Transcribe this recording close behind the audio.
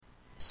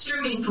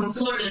Streaming from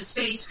Florida's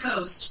Space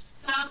Coast,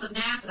 south of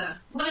NASA,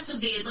 west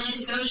of the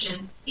Atlantic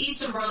Ocean,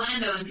 east of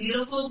Orlando and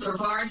beautiful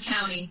Brevard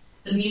County,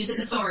 the Music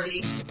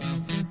Authority.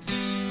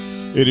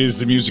 It is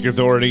the Music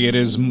Authority. It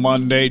is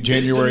Monday,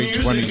 January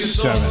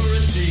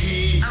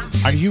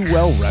 27th. Are you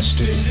well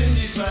rested?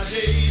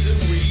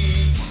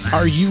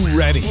 Are you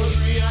ready?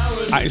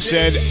 I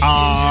said,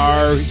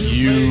 are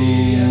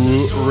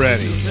you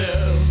ready?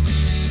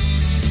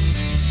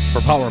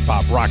 For power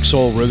pop, rock,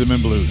 soul, rhythm,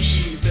 and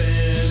blues.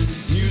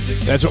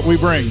 That's what we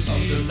bring.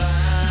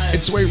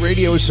 It's the way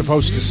radio is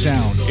supposed to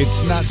sound.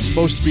 It's not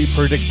supposed to be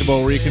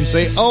predictable where you can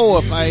say, oh,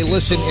 if I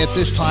listen at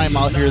this time,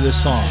 I'll hear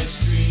this song.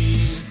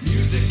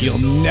 You'll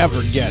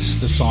never guess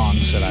the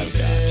songs that I've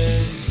got.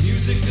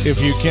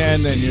 If you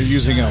can, then you're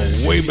using a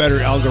way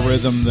better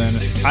algorithm than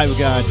I've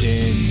got,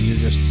 and you're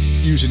just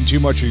using too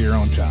much of your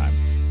own time.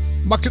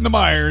 Mucking the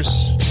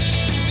Myers.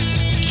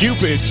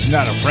 Cupid's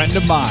Not a Friend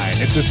of Mine.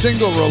 It's a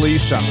single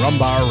release on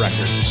Rumbar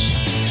Records.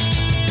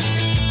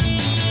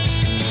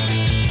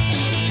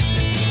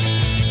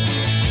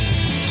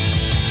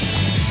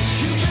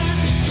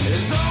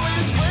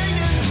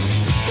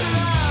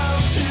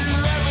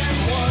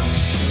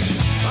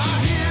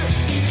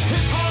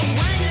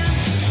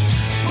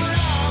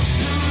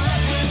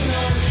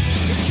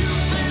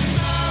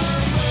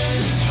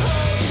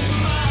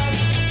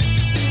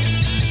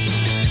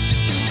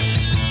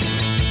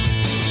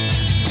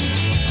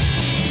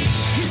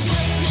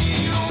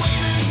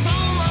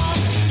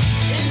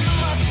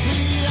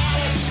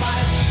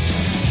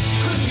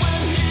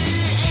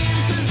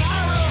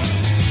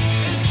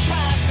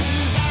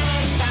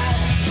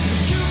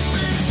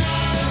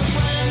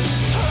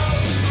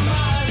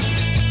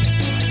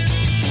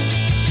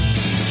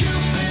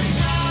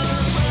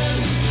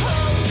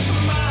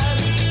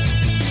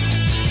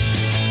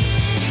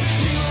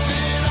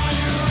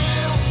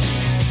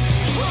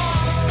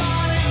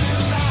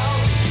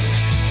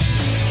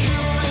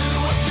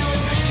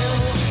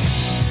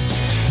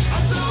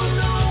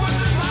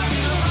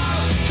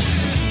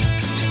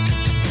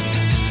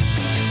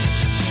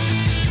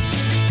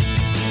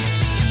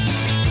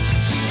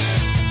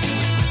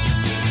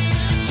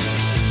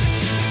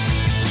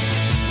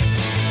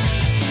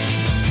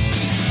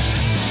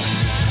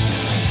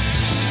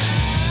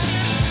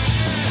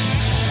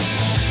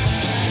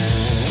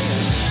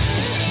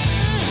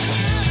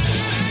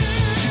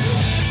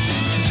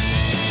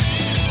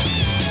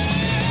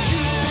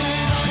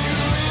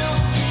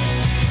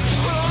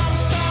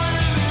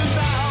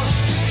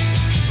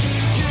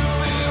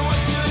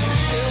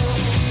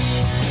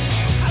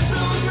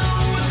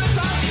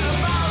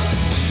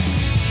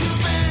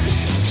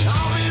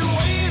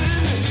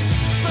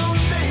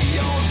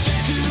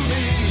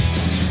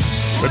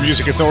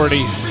 Music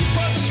Authority.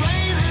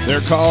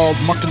 They're called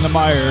Mucking the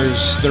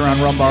Myers. They're on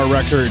Rumbar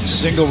Records.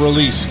 Single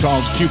release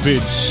called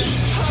Cupid's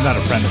Not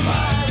a Friend of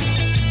Mine.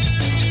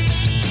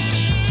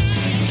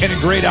 In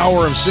a great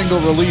hour of single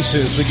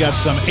releases, we got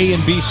some A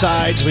and B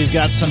sides. We've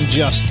got some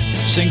just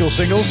singles.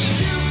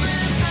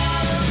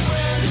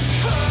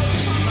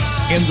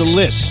 In the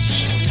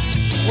list.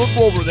 We'll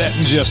go over that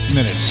in just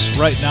minutes.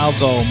 Right now,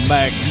 though,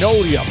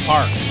 Magnolia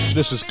Park.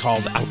 This is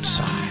called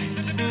Outside.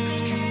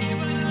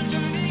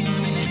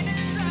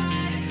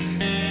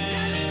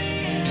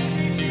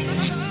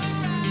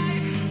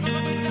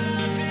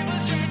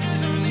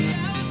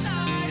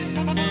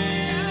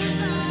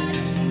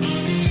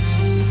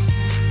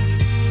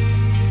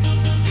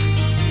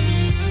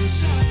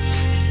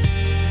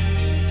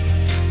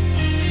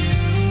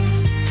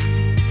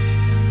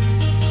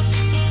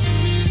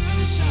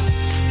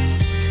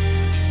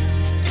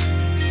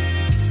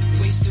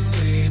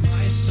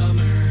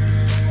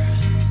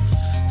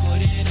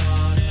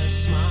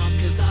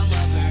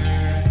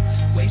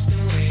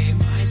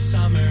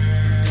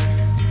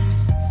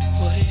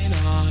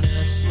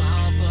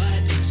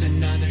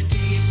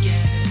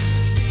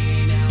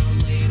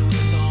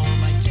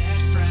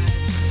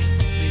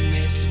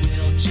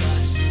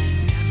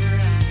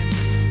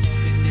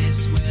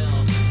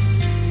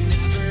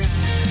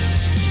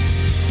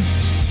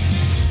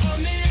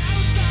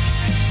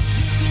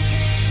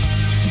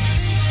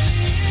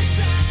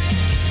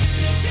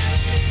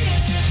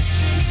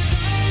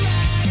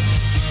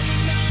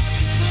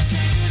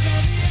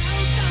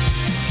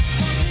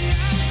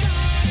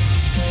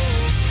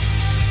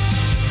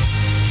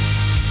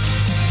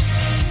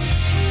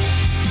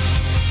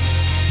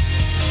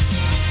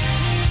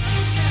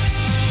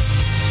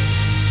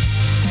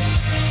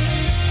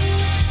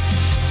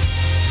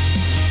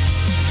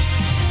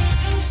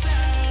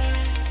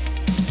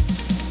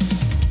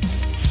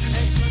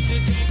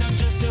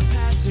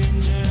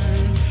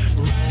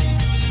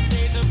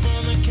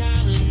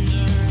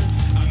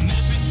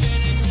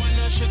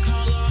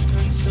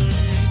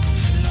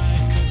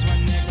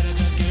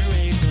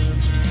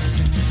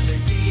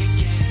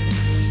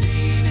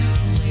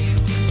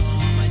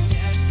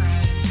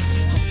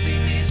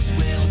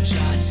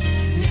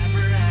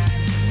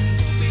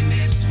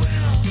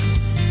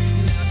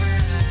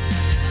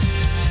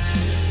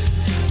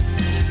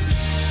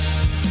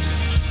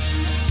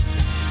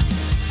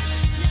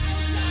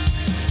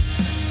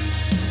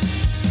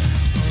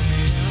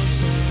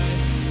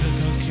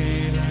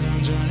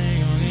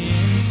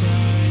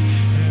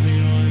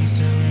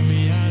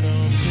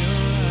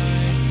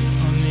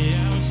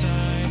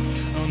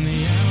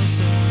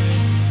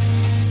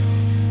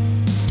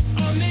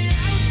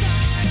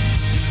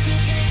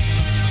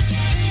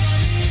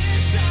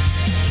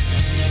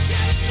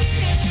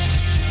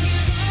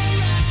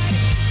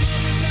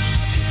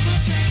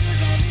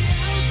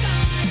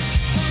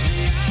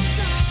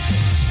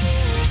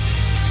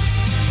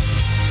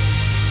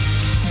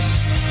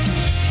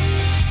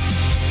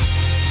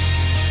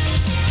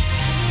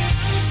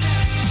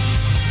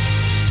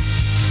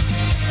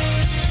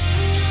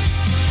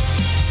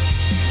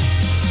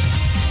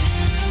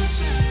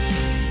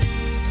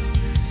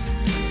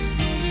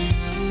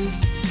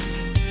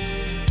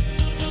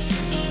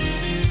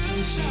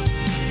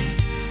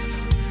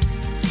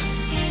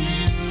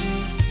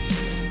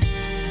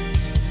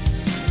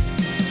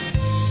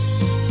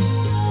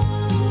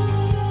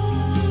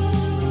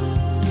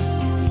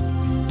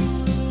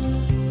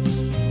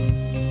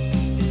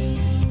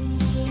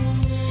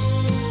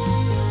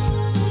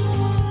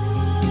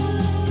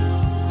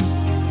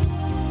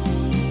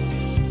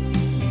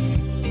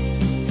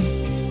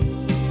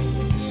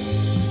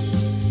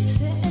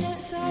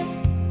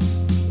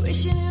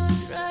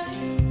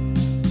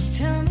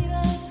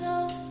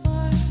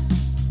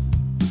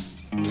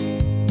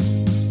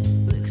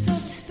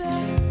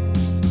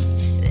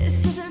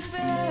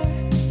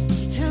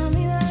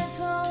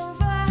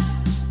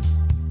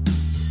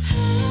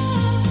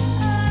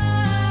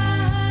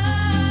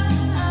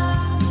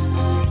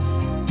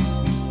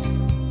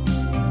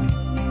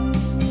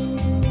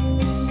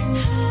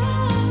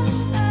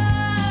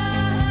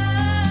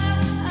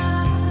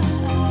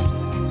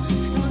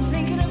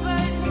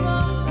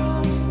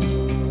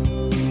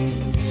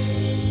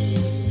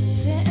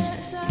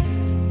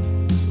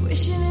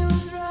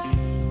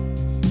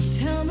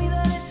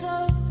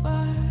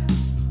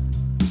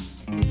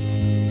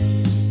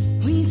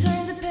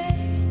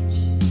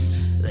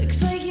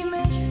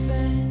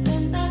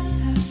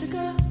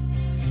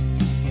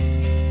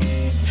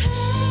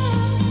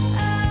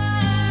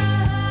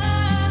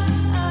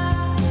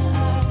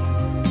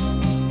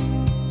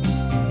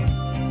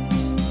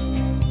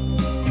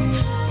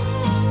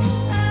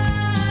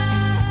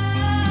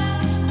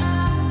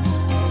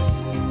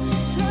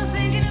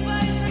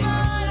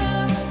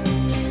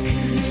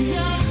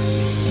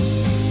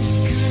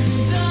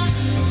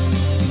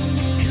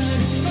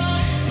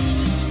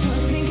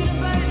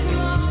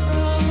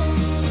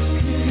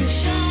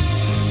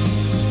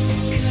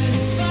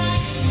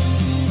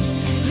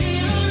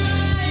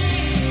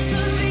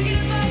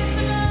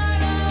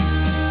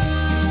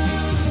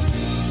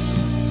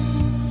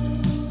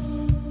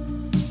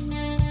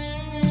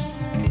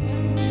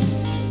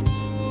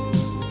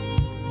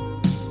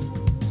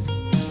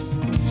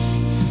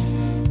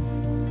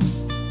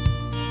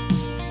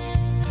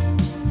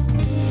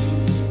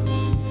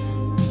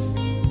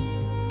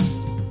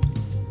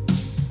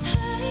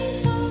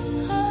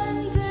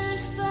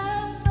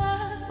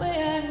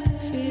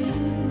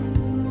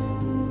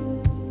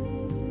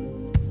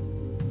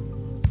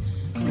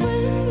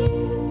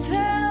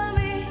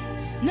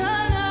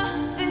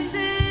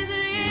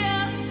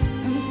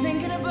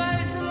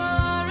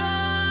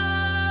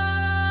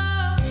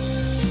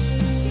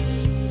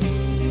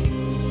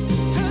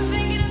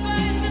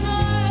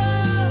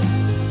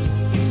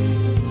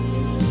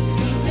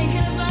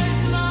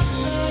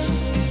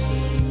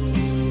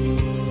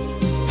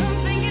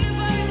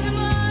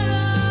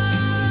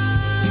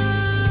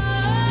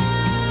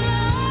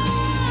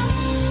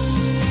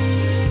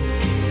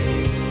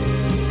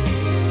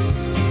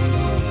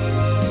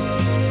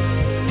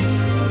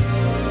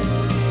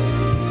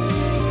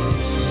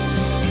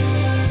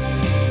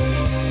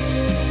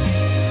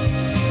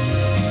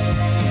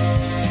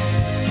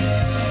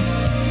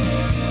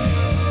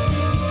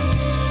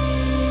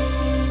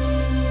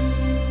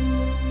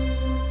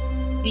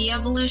 the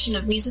evolution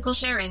of musical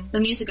sharing, the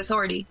Music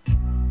Authority.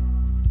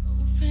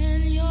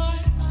 Open your eyes.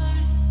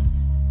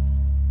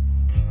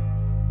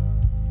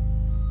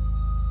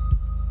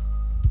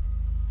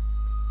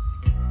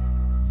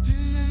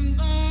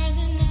 Remember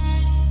the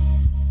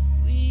night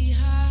we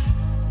had.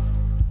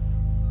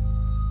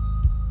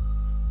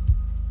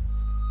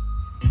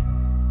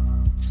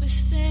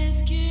 Twisted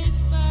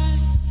goodbye.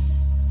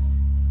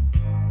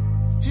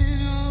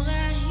 And all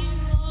that you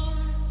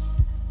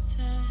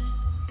wanted.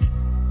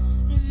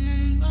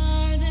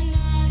 Remember the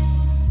night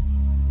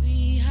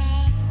we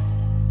had.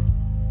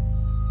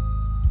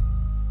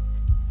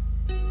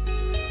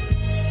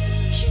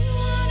 You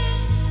want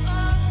it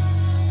all,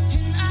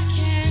 and I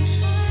can't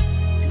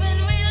hide when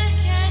we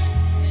look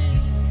into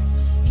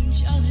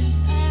each other's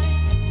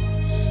eyes.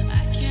 I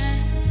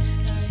can't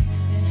disguise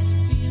this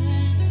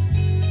feeling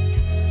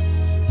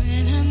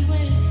when I'm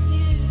with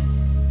you.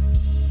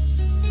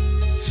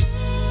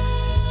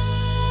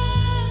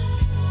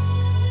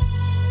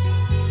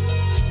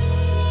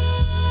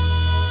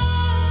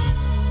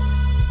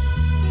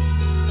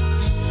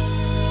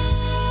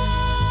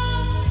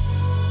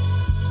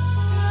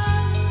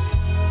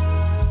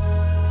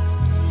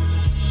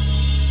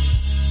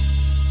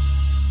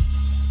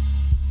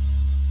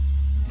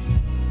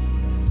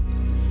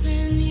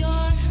 Open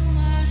your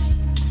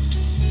mind.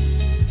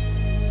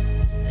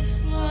 Is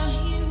this what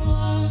you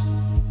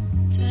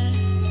wanted?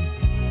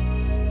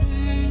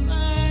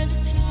 Remember the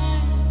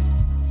time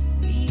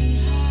we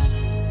had.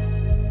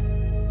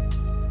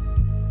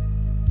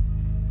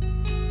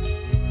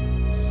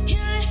 You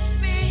lift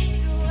me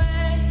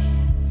away,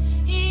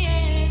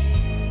 yeah.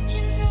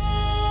 You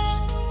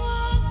know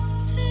what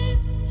to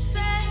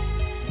say.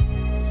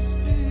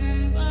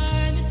 Remember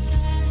the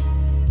time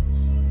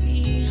we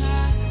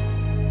had.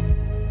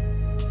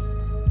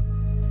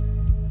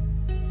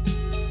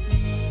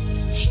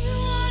 You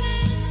want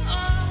it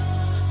all,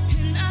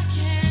 and I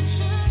can't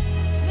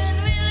hide when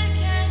we look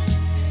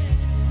into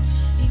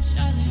each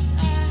other's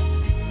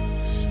eyes.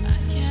 I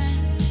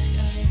can't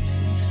disguise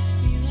this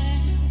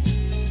feeling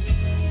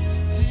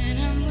when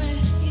I'm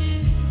with you.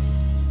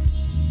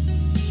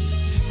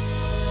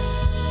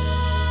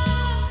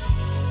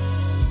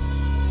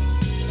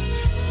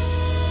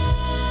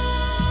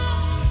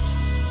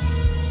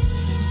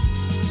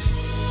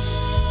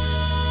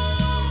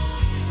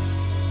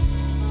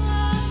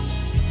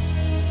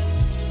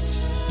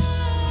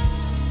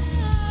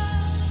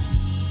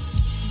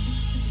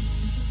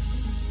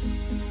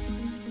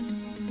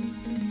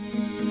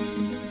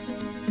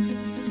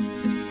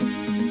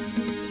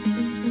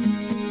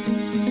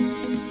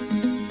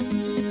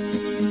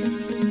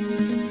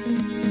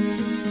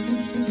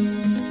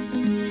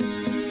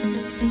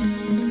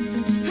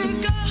 The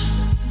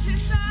ghost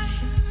inside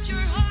your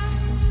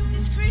heart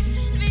is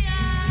creeping me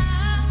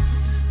out.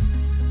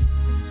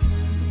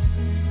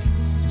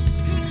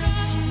 The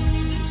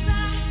ghost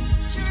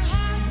inside your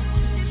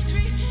heart is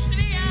creeping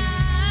me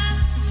out.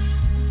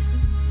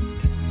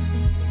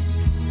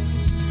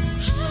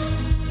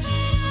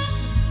 Open up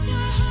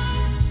your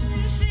heart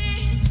and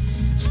see.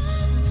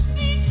 Hold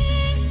me to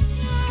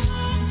your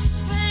heart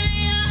when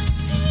we are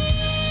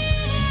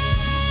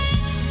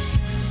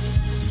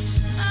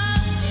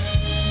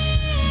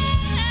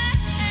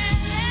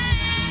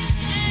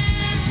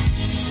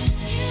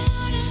You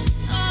want it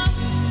all,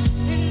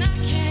 and I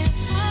can't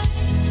hide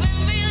when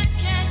we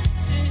look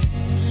into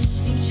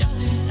each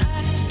other's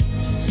eyes.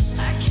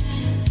 I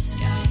can't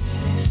disguise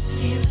this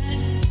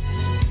feeling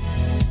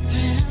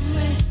when I'm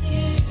with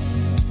you.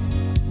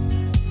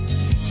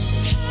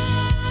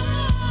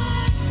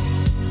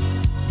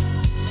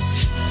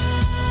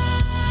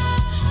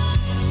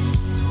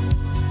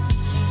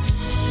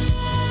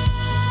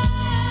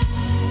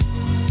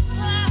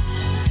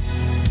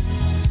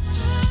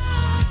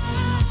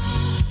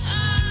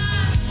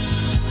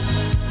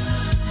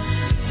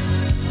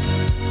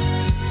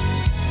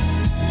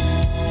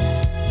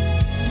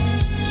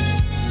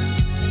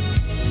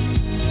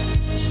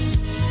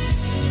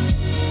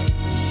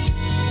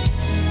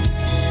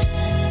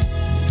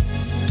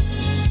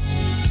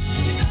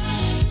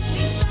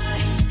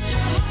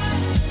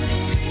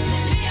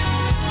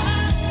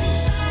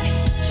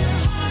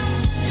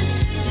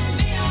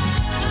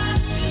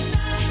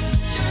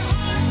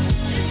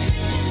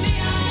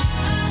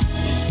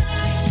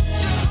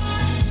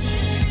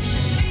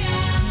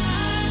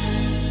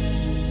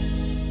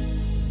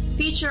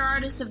 Feature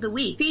Artist of the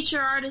Week.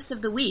 Feature Artist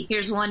of the Week.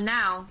 Here's one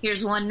now.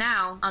 Here's one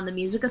now on the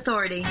Music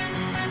Authority.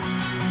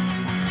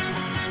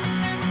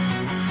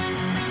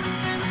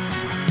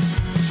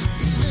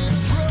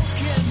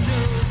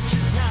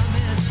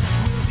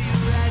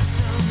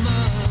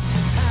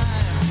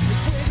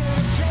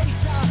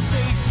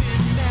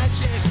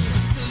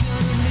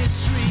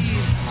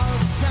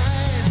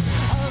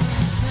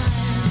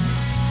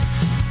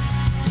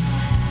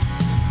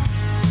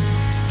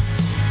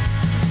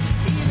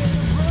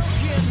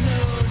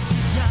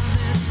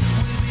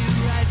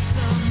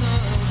 Some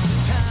of the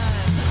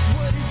time,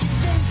 what did you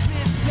think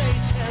this place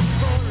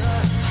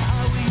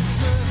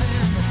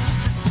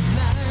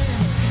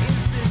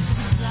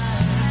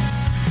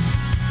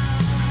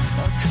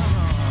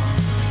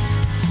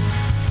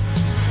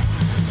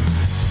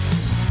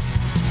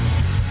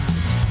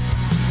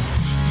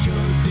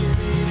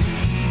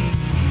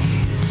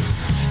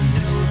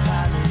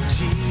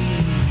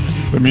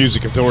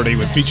Music Authority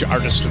with feature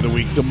artist of the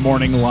week, The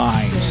Morning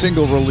Line.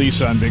 Single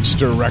release on Big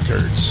Stir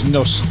Records,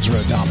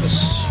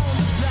 Nostradamus.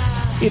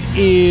 It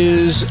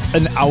is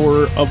an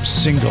hour of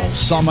singles.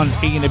 Some on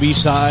A and a B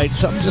side,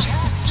 some just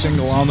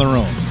single on their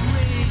own.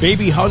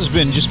 Baby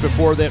Husband just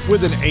before that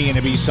with an A and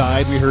a B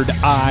side. We heard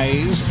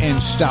Eyes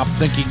and Stop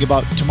Thinking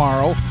About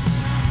Tomorrow.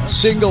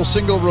 Single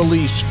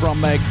release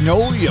from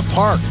Magnolia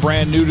Park,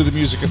 brand new to the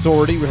Music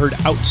Authority. We heard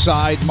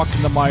Outside, Muck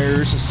and the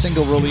Myers, a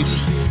single release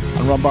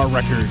on Rumbar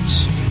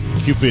Records.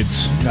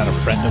 Cupid's Not a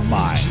Friend of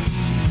Mine.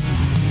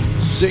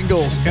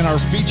 Singles and our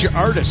feature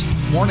artist,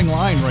 Morning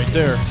Line right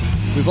there.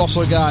 We've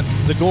also got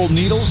the Gold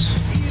Needles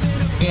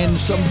and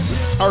some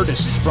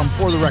artists from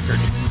For the Record.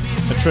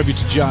 A tribute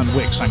to John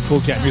Wicks on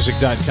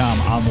CoolCatMusic.com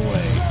on the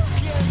way.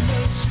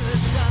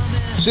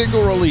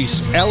 Single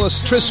release,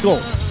 Alice Triscoll.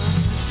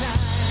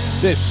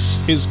 This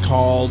is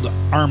called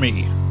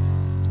Army,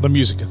 the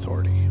Music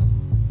Authority.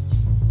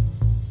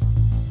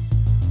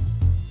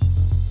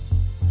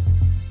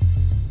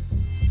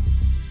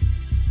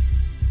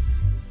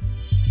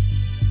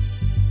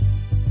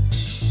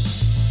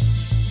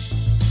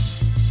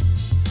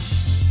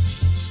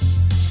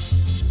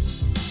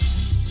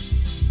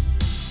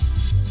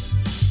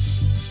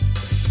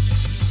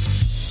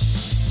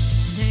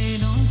 They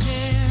don't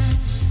care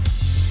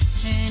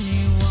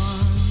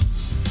anyone,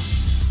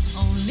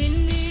 only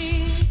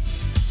need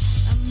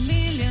a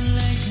million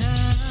like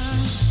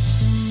us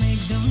to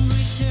make them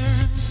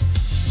return,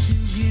 to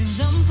give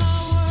them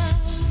power.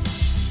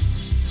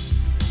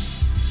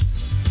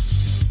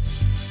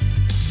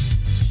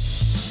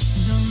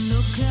 Don't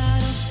look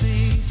at our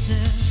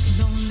faces,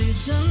 don't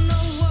listen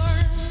to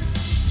words,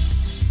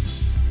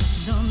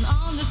 don't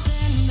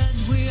understand that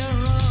we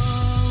are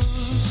all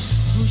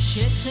who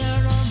shit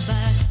at our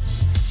backs,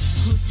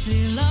 who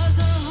steal us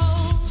our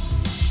hopes.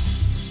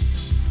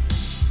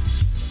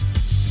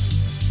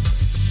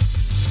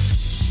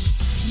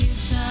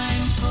 It's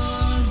time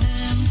for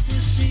them to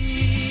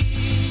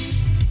see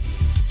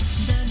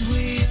that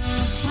we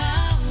are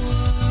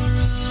powerless.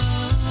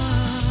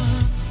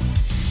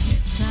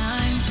 It's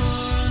time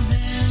for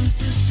them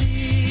to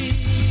see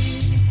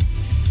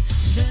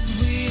that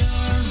we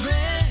are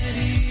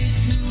ready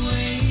to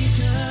wake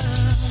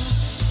up.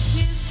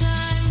 It's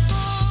time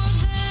for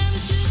them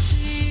to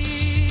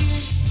see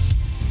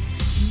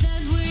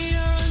that we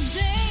are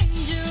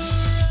dangerous.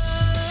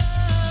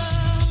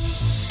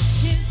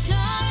 It's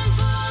time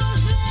for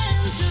them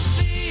to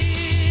feel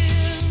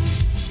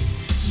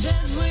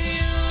that we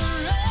are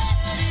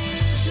ready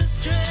to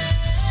scream.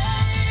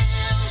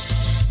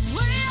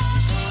 We are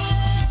the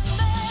enemy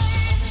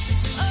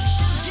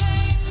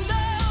against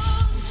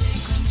those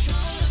take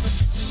control of the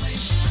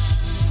situation.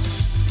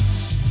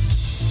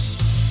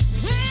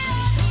 We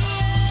are the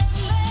enemy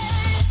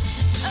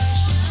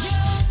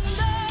against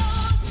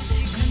those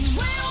taking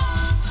we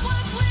want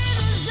what we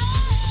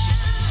desire.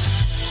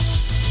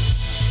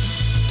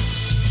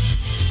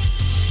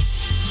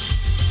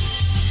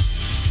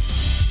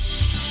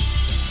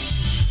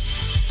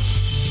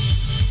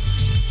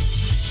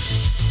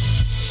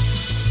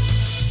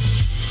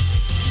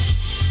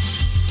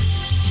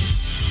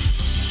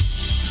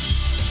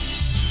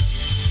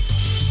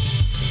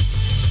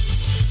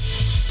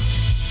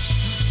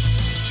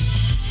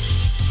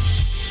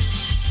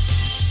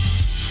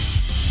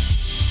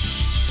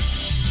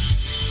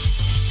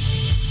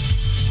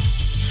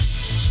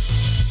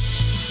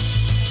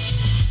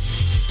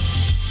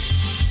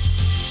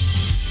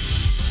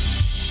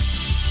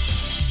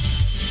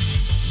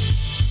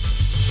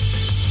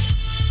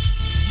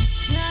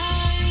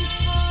 Time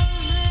for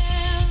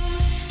them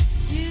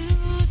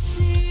to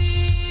see.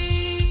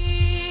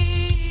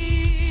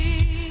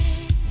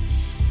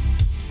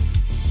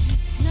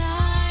 It's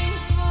time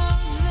for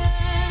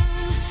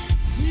them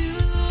to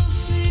feel.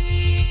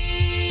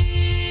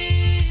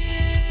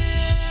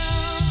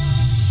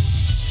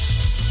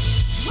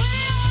 We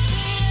are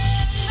the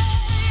enemy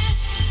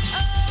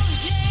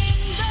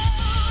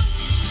against those.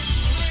 We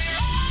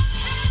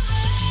are the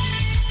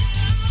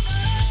enemy.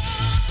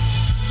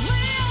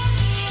 We are the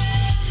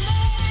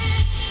enemy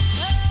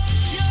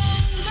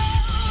against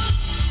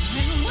those,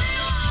 and we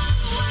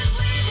want what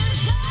we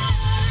desire.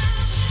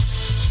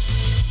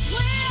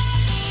 We are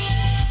the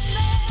enemy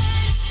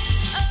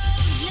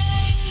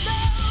against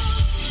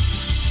those.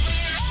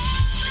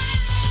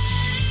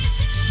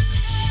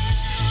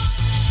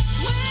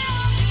 We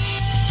are the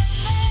enemy.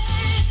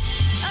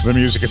 The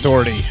Music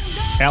Authority,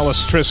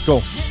 Alice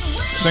Triscoll.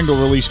 Single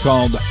release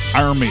called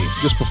Army.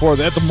 Just before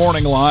that, The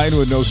Morning Line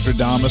with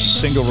Nostradamus.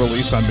 Single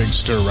release on Big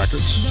Stir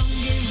Records.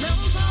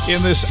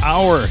 In this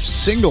hour,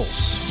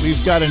 singles.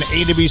 We've got an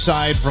A to B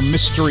side from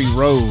Mystery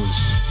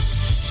Rose.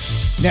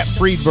 Nat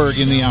Friedberg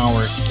in the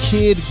hour.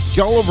 Kid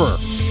Gulliver.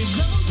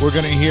 We're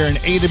going to hear an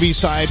A to B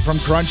side from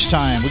Crunch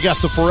Time. We got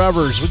the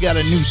Forevers. We got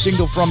a new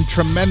single from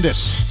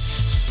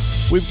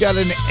Tremendous. We've got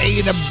an A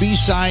and a B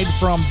side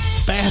from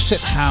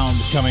Basset Hound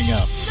coming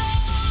up.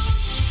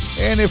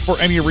 And if for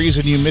any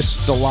reason you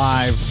missed the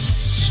live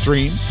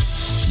stream,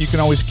 you can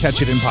always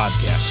catch it in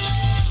podcast.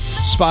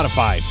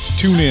 Spotify,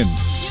 TuneIn,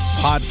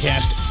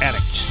 Podcast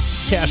Addict,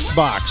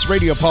 CastBox,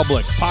 Radio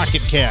Public,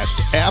 Pocket Cast,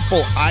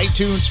 Apple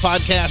iTunes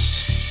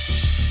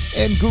Podcasts,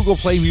 and Google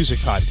Play Music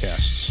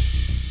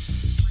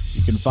Podcasts.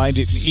 You can find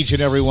it in each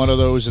and every one of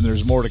those, and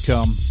there's more to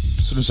come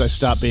as soon as I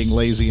stop being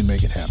lazy and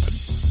make it happen.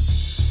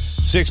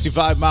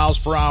 65 miles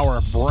per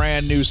hour,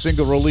 brand new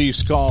single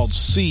release called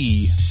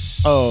Sea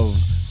of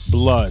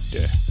Blood.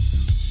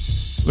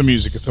 The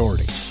Music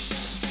Authority.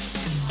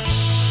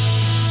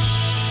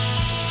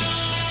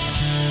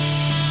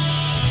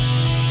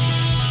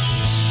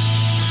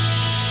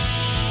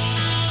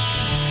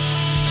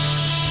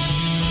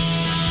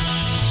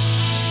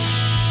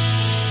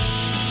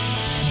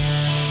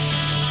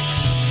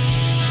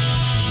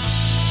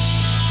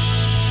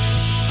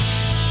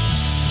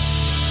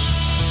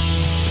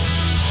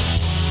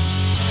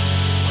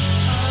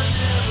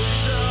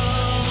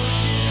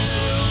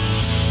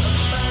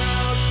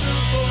 About the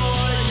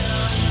boy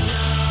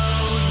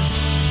unknown.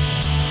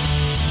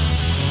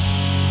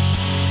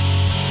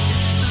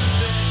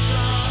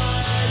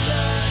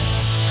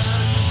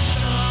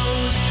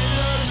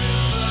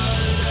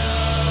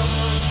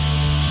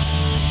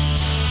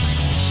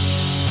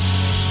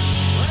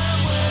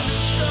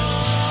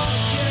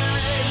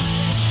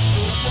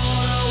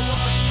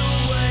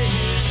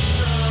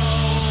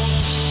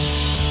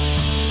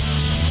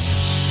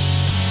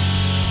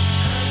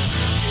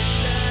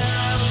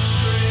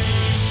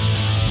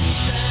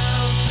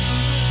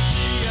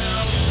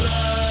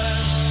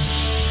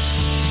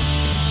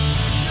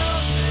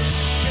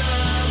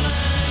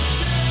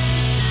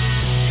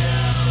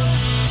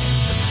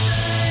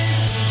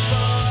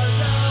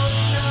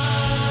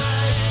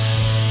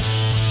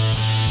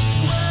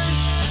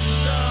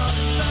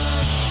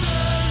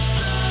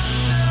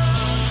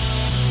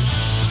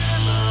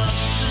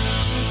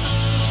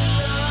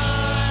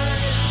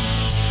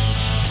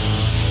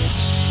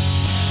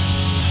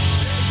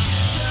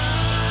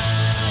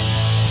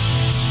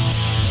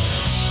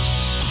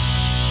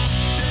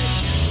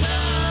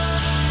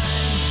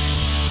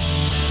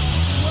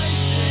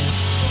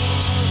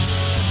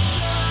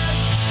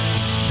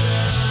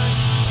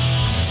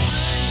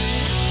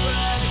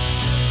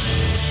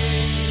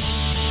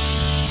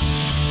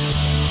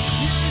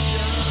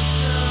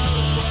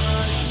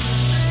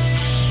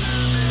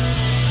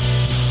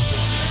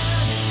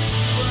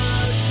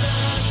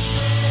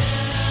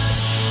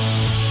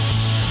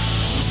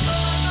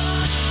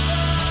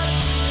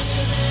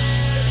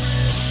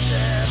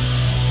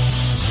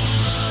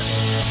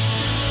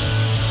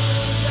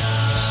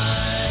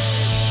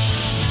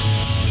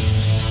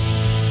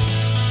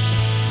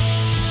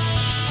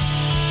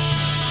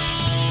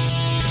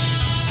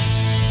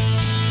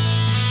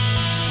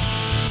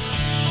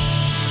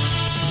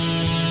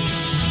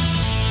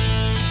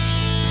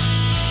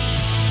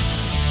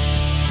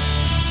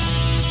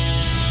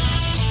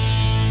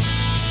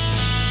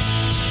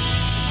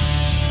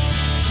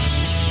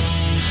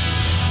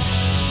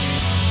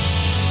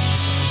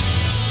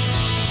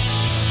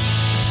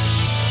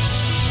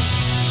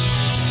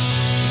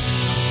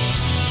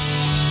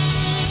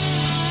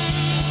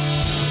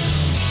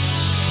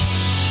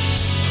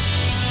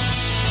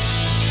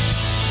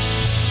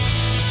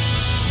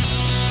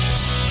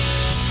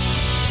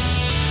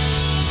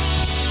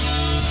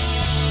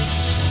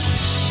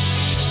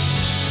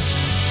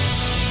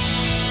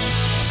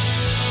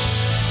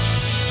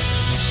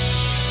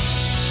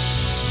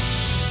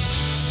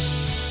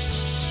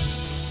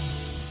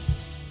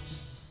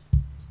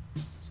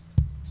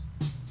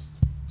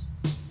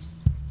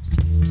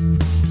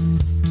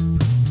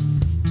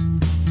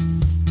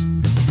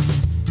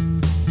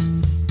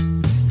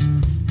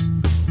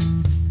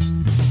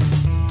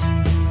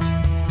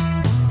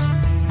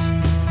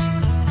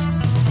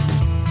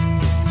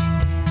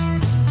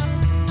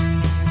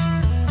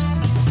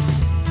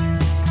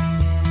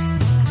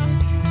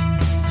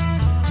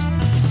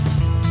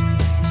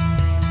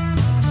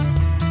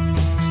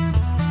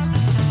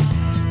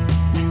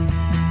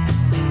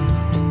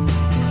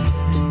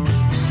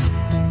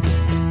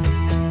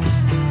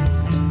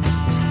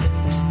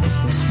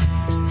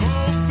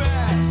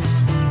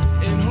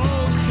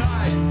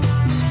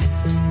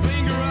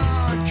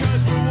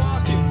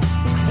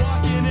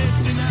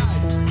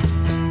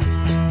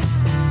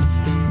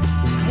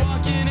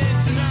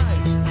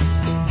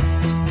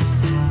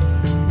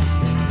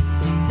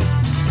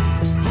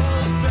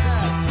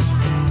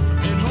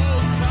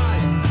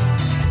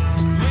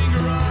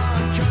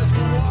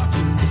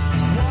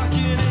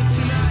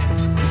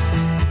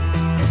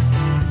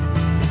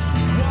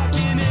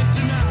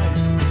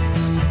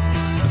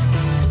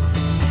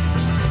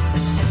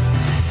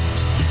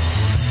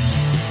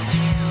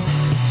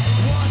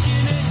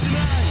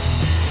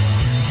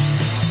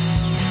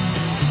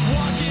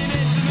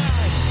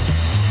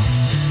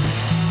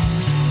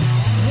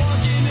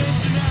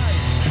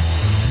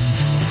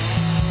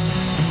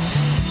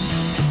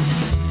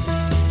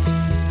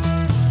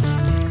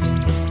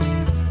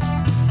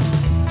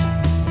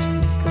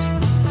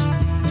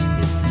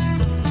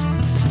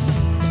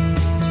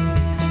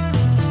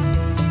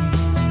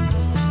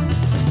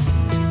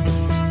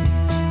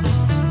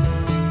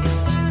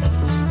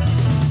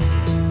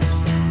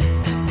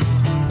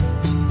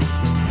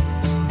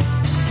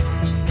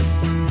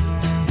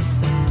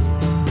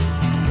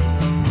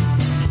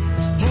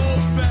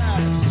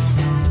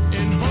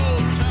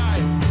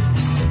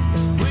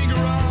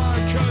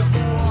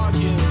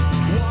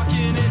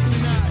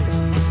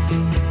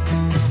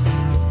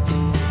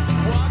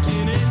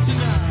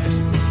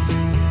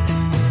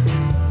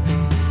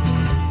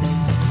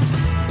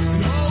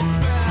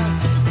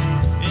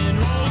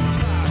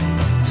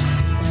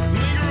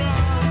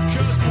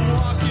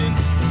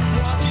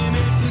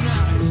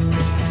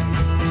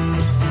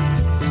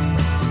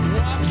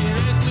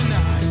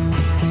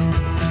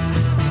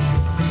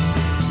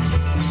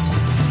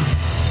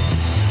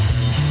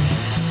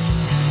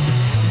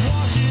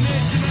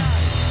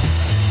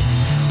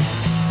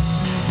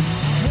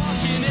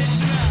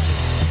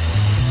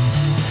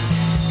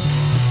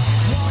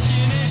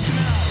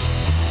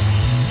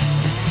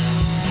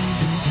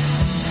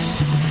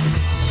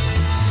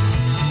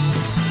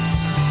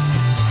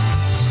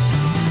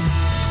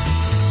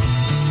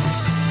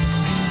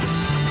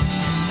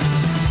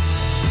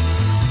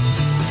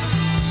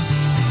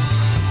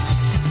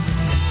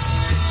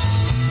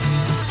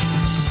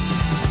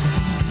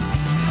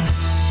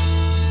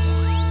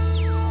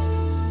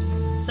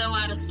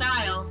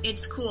 style.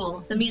 It's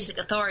cool. The Music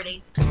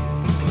Authority.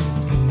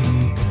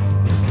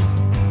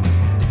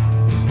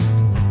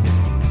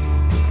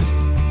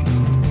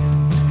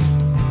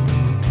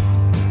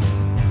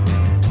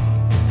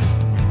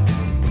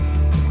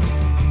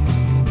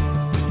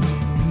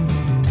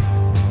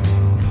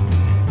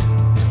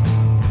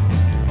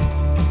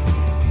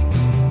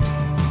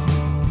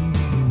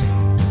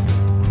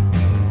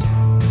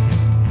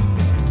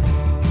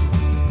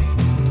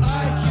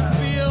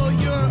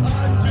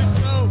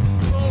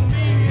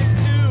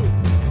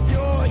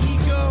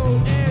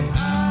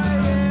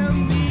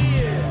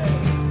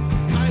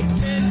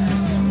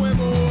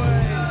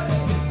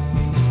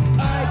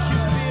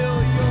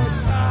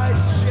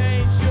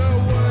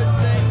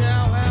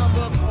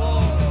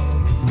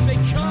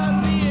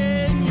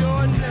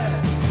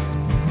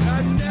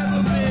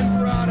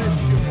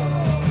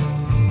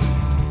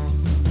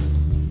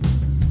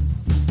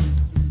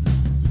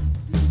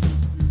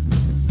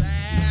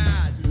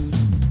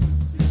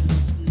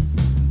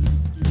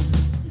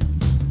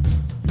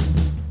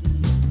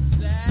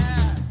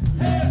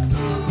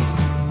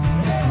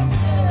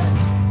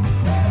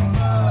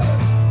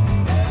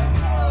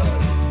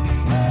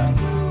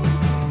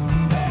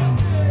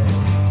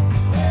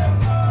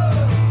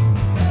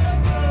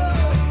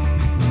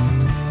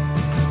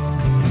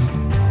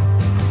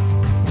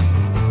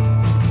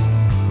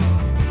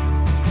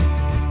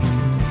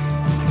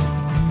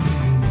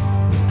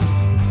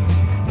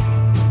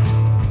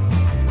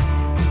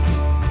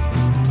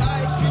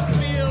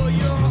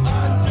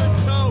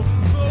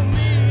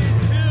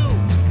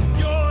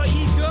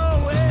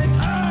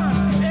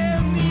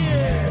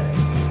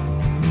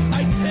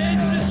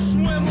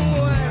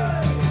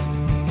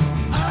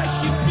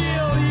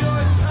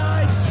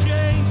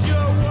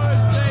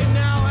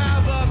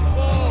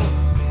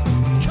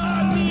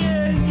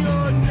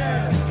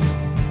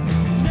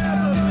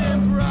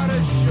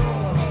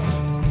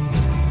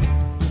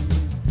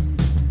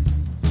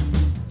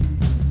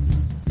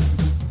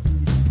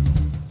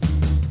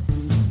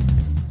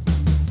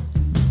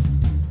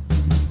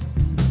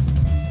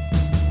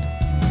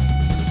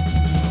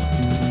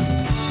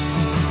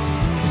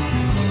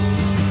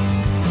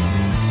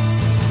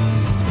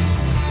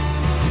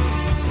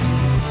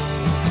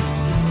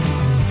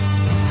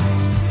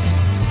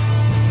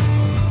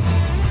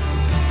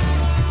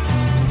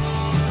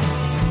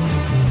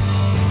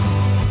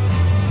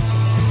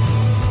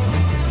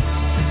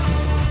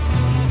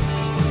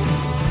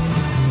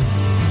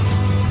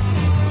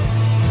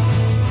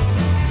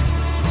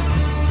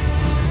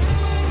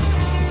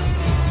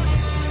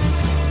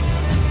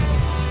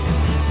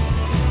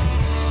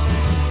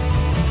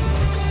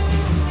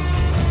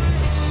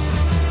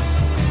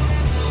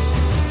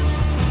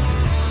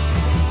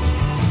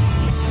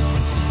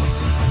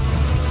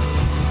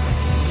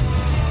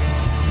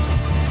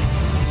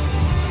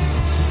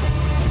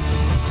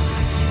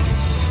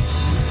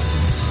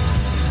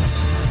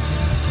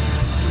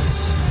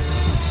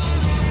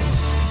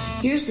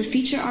 Here's the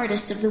feature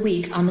artist of the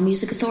week on the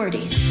Music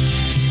Authority.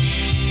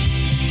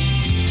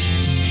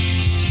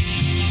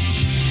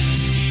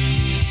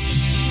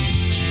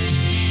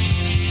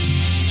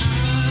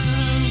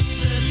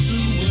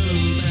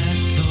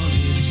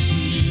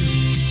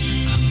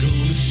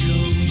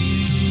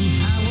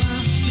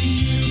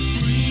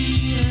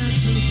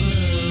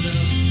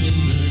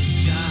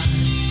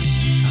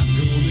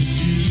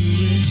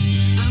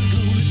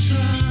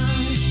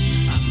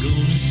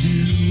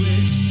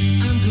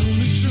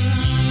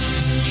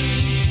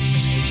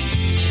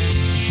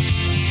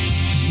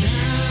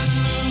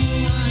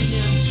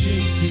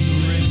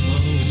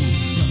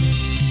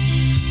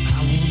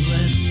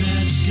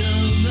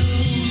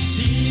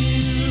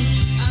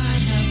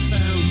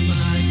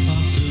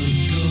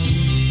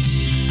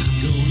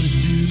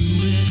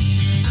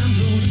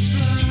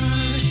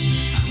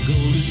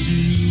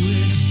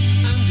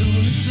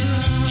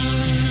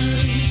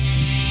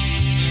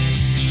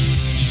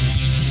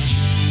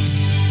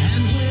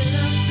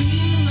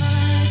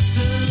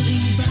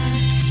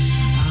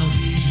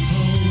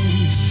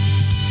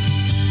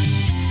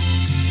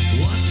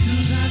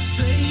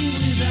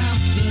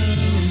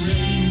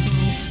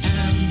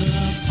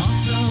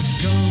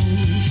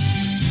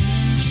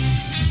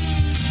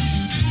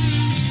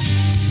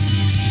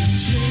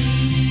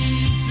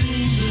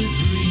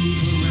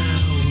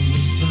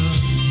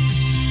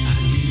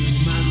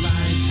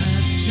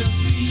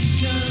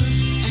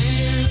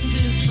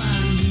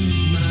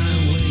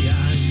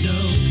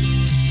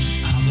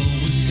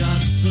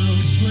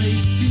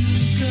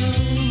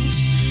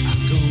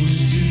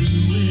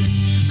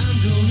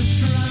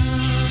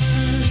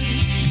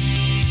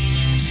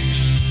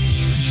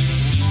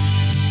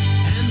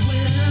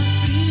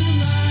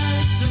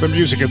 The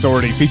Music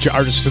Authority feature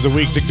artist of the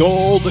week, the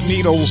Gold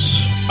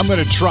Needles. I'm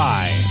going to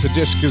try. The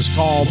disc is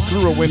called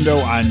Through a Window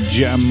on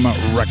Gem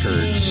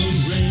Records.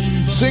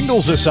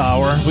 Singles this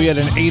hour. We had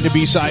an A to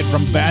B side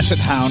from Basset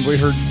Hound. We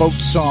heard Boat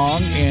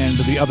Song, and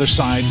the other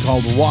side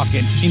called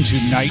Walkin' Into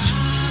Night.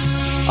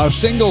 A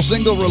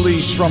single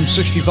release from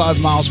 65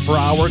 Miles Per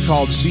Hour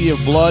called Sea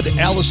of Blood.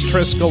 Alice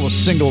Triskel, a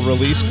single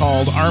release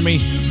called Army.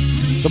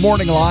 The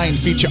Morning Line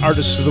feature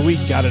artist of the week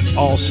got it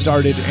all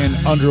started and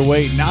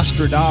underway.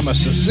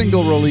 Nostradamus, a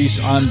single release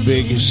on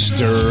Big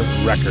Stir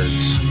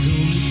Records.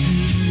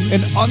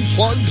 An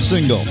unplugged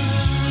single.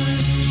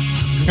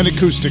 An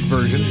acoustic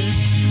version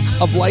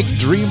of Like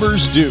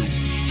Dreamers Do.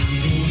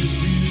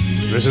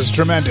 This is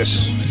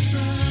tremendous.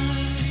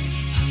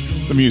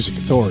 The Music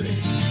Authority.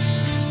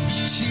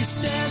 She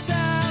stands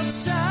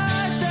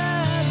outside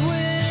that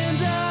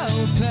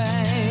window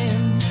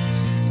pane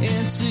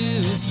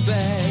into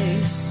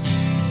space.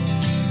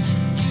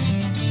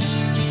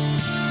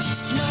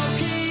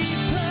 Smoky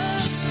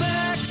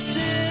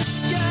perspective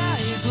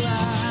skies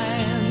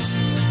lines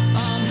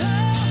on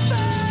her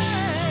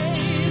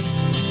face.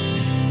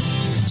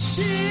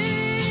 She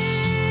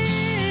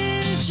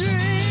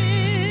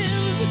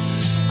dreams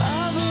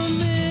of a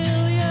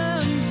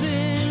million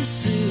things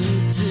to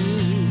do,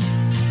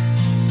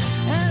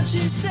 and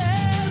she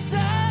stands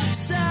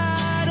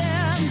outside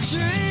and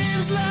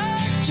dreams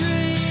like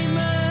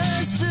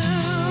dreamers do.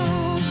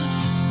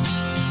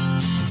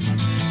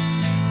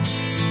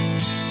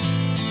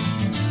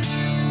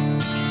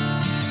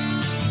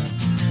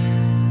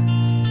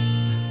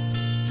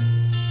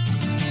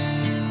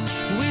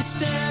 We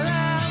stare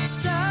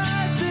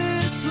outside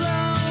this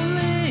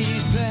lonely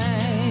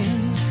pain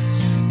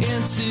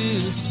into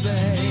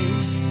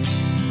space.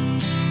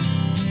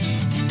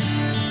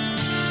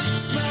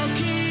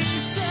 Smoky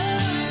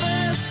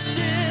surface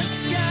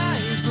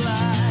disguise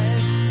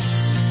life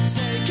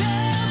take a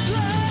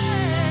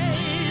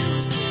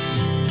place.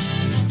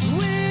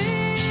 We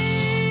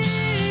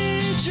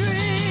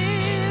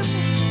dream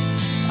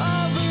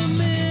of a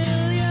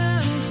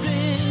million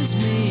things,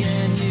 me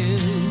and you,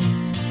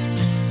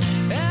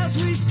 as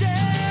we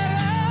stare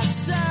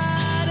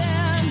outside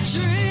and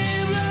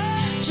dream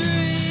like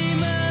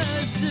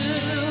dreamers do.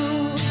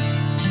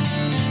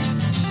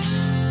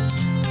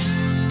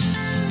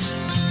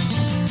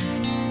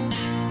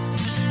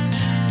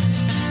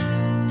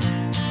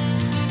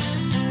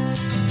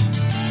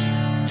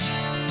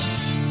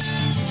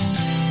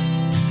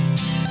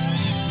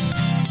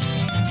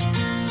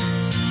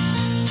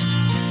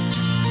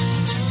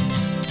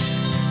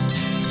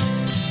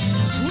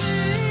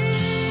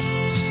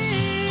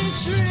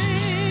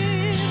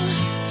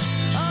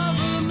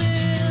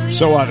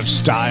 So out of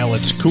style,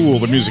 it's cool,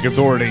 the Music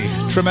Authority.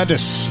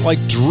 Tremendous,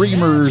 like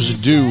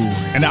Dreamers Do.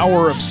 An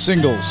hour of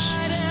singles.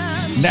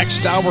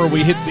 Next hour,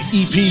 we hit the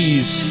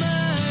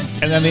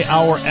EPs. And then the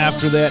hour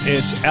after that,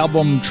 it's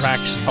album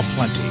tracks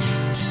aplenty.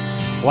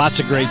 Lots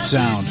of great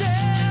sound.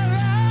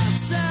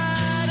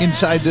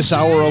 Inside this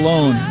hour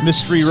alone,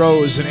 Mystery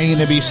Rose and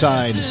A&B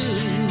side.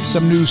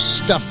 Some new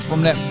stuff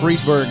from Nat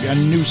Friedberg, a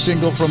new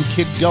single from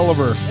Kid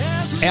Gulliver.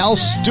 Al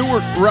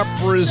Stewart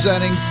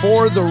representing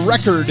For the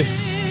Record.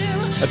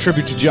 A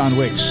tribute to John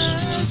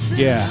Wicks.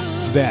 Yeah,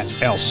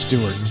 that Al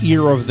Stewart.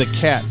 Ear of the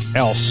Cat,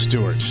 Al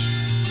Stewart.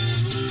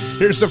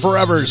 Here's the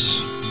Forevers.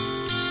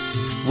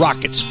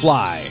 Rockets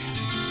Fly.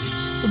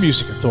 The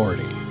Music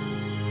Authority.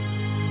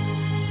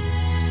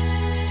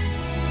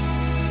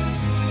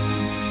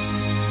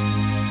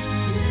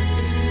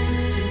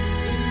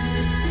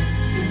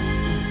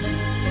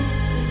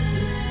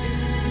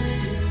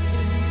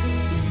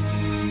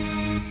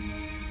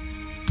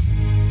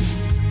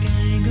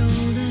 Sky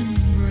golden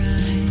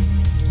bright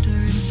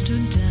turns to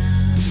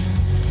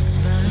dusk,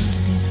 but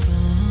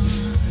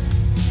before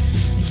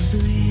it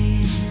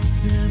bleeds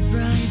the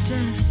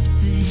brightest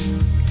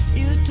pink,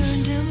 you turn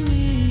to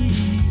me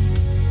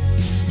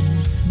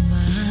and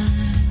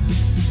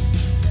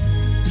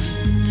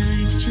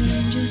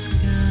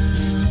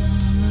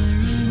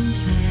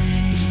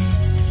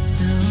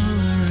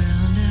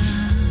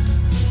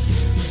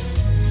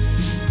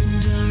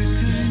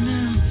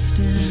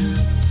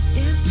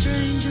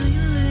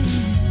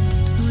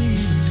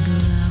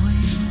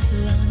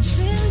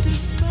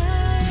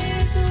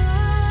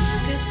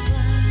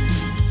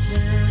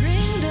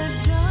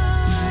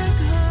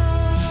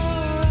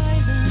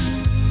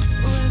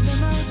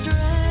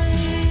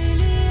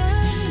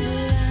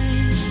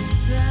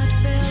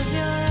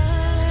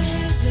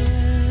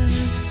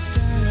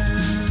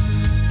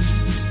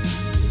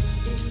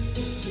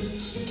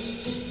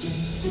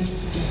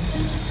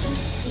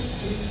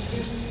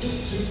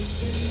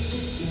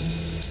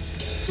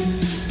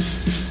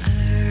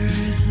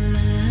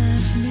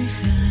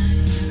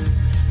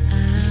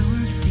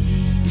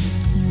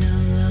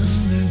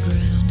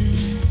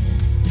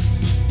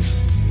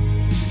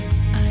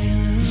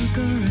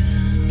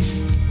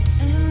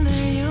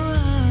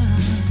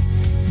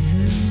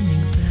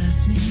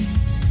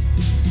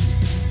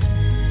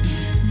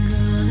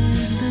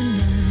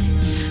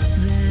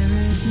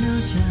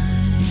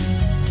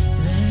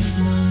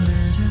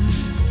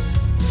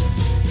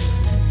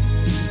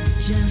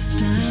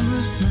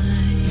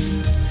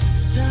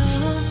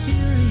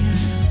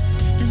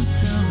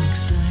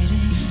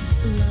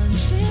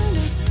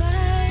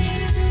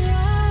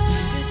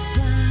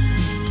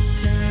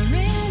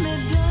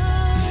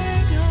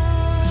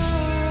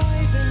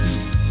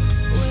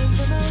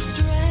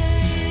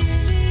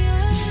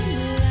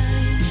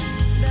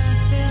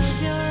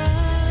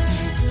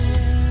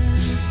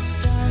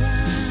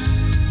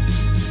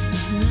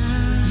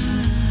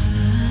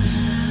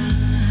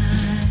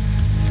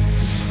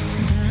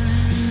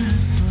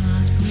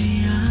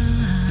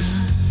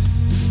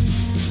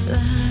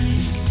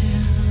like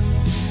two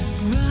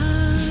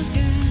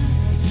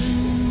rockets in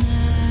the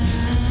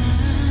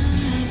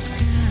night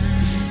sky,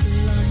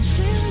 launched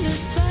into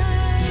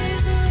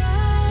space.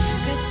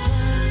 Rockets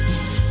fly,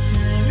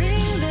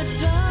 tearing the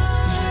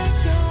dark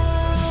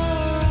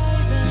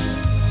horizon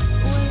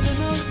with the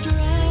most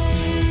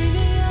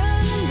radiant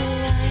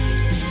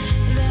blaze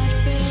that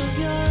fills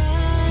your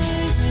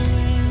eyes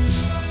with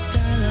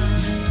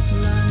starlight.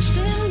 Launched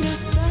into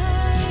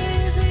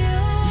space,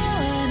 you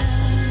and I,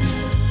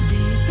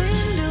 deep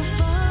into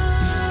far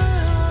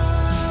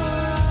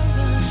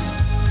horizons,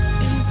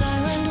 in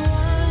silent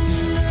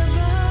wonder,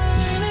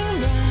 burning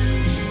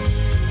bright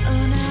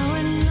on our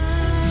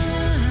night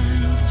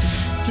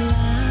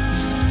flight.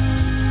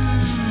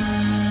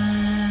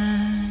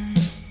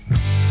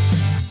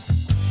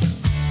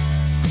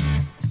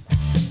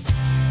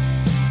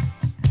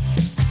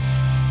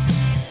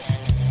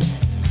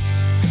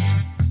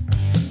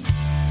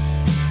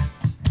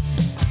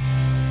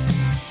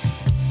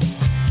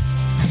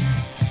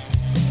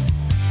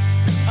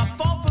 I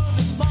fall for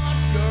the smart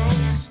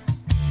girls.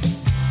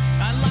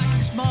 I like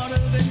them smarter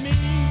than me.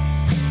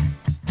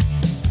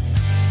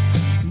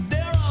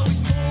 They're always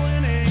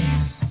pulling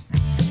A's.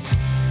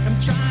 I'm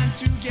trying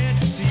to get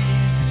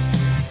C's.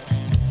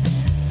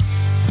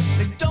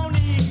 They don't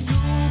need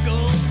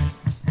Google.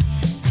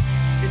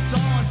 It's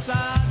all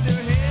inside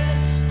their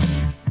heads.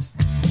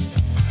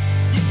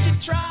 If you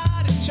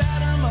try to chat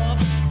them up,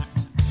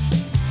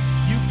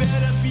 you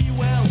better be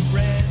well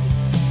read.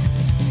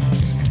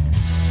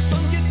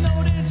 Some get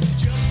noticed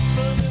just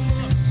for their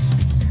looks.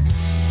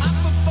 I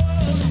prefer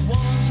the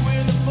ones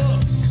with the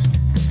books.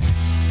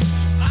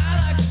 I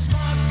like the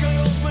smart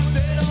girls, but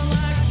they don't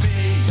like me.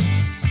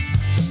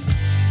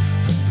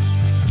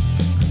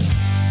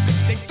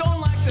 They don't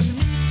like the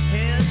neat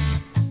heads.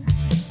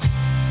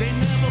 They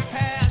never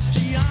pass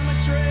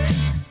geometry.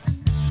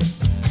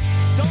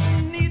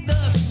 Don't need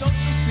the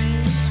social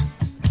scenes.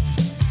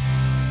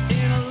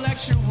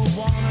 Intellectual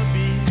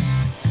wannabes.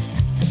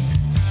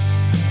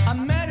 I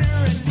met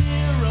her at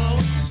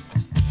Nero's,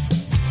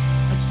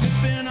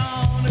 sipping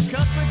on a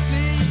cup of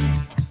tea.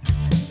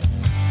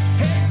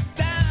 Heads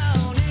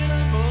down in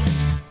her books,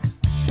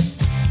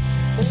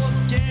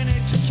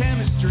 organic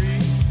chemistry.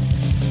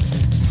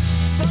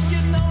 Some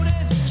get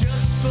noticed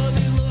just for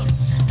their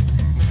looks.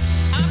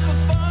 I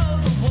prefer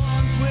the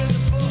ones with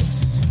the books.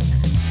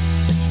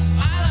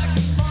 I like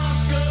the smart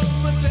girls,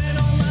 but they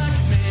don't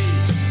like me.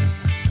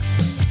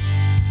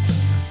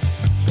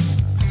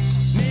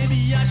 Maybe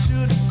I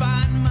should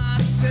find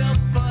myself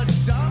a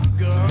dumb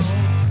girl.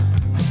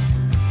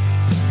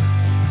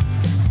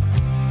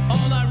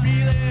 All I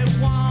really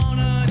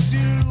wanna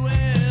do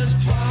is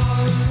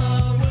fall in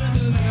love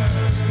with a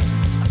nerd.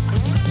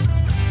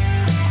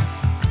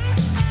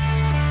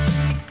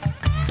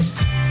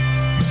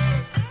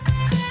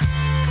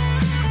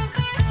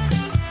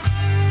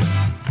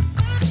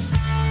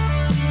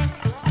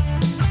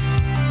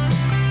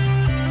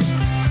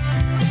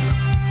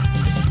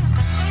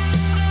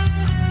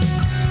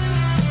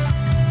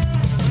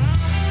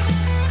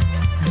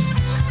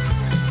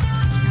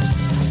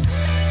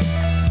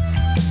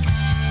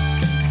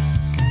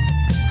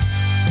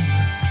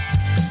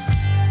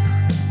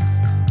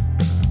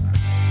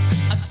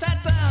 I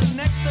sat down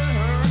next to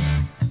her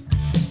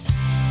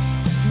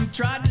and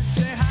tried to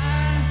say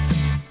hi.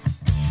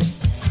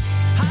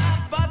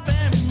 How about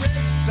them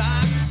Red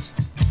Sox?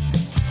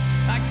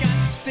 I got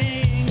the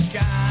stink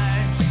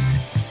eye.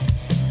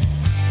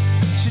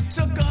 She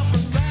took off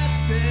her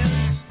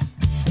glasses,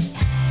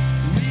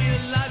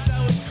 realized I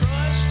was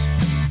crushed,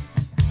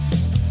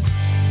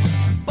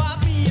 bought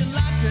me a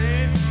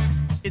latte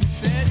and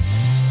said,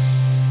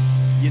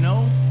 you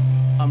know,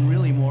 I'm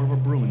really more of a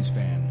Bruins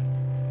fan.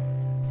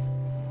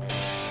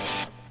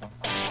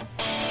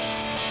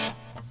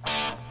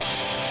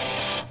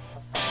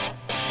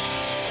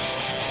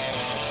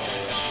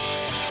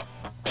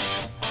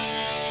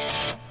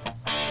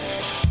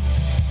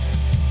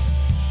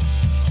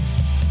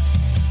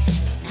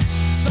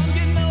 Some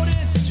get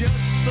noticed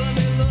just for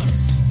their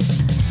looks.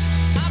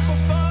 I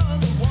prefer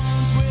the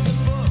ones with the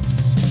books.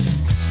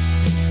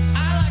 I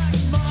like the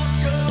smart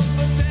girls,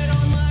 but they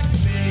don't like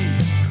me.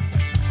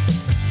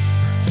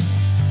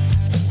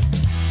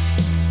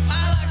 I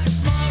like the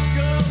smart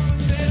girls, but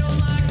they don't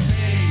like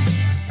me.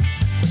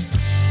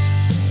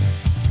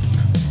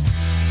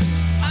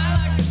 I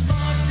like the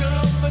smart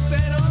girls, but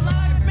they don't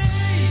like me.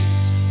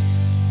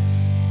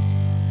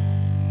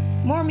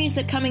 More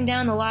music coming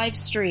down the live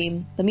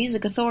stream, The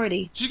Music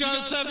Authority. She got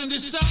a 70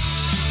 star.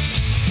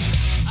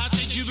 I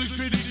think you look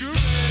pretty good.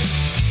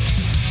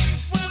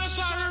 When I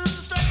saw her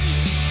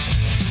face,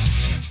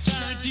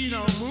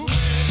 Tarantino movie.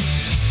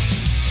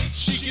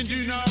 She can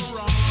do no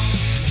wrong.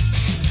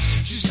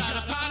 She's got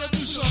a pot of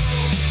soul.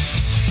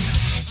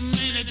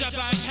 Made a duck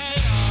like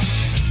hair.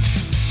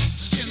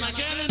 Skin like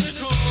Anna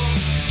Nicole.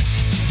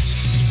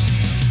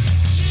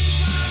 She's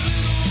my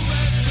little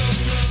retro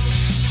girl.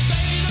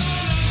 They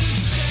don't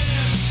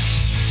understand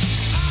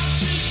how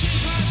she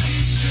changed my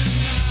future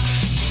now.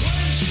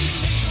 When she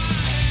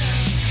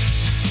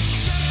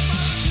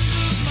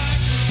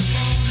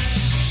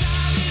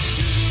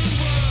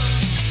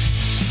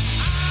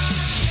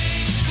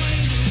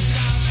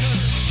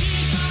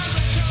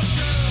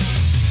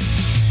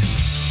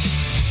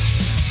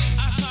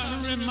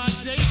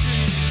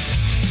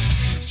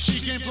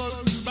came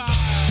floating by.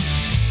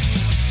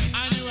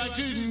 I knew I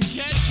couldn't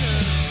catch her.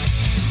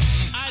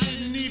 I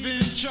didn't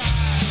even try.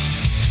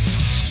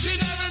 She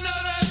never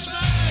noticed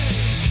me.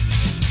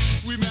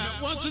 We met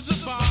once at the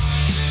bar.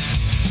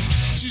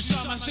 She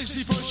saw my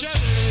 64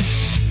 Chevy.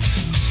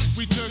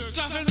 We took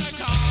off in my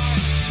car.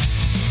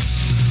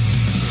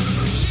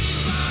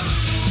 She's my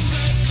little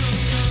retro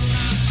girl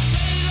now.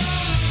 They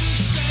don't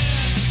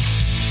understand.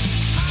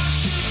 I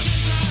should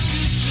change my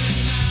future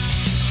now.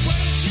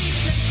 When she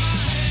takes my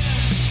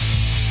hand,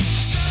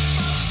 step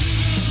up to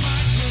the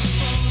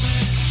microphone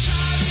and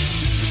shout it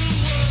to the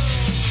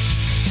world.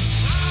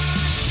 I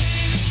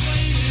can't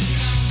explain it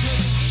now,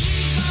 'cause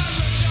she's my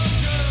retro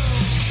girl.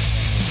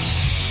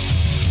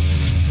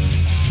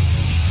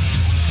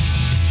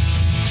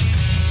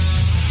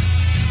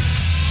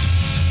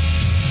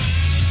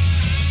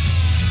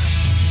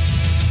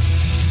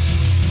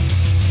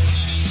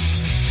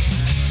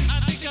 I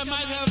think I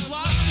might have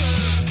lost her.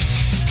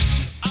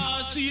 All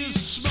I see is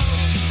smoke.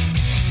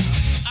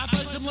 I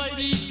played some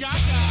Lady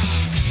Gaga.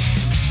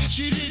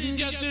 She didn't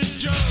get the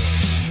joke.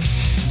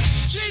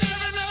 She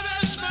never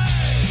noticed me.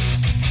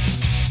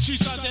 She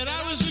thought that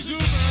I was a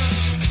goober.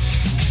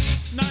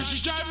 Now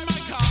she's driving my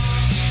car,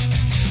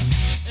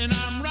 and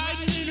I'm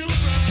riding in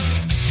Uber.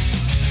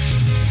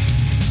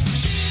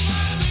 She's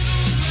my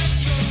little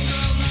retro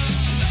girl now.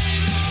 They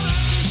don't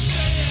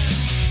understand.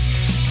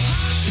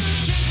 I should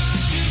change my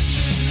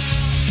future now.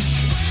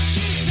 When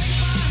she takes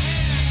my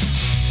hand,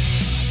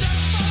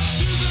 step up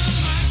to the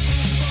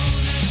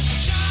microphone and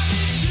shout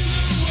it to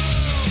the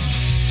world.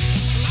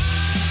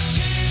 I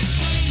can't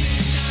explain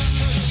it now,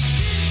 'cause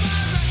she's my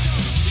retro,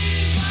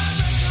 she's my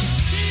retro,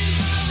 she's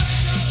my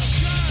retro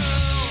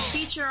girl.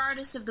 Feature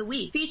Artist of the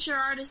Week. Feature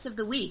Artist of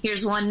the Week.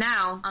 Here's one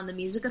now on the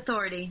Music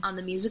Authority. On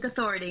the Music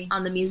Authority.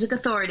 On the Music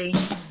Authority.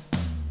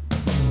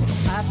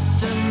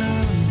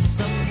 Afternoons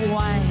of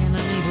wine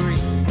and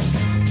brie.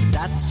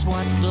 That's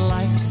what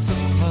life's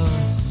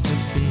supposed to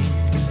be.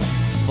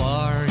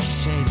 For a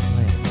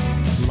shapely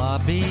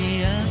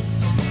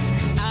lobbyist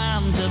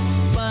and a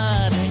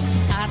budding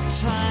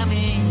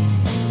attorney.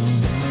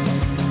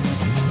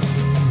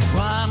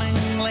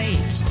 Running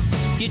late,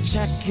 you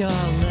check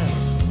your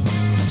list.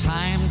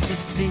 Time to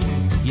see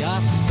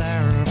your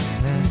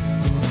therapist.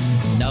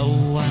 No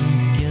one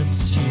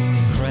gives you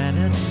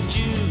credit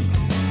due.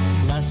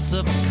 Less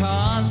of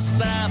course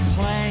they're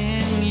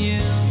playing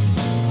you.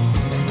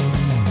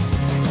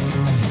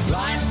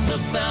 Ride the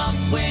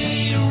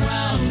beltway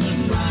round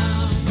and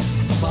round.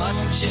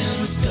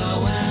 Fortunes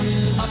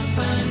going up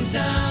and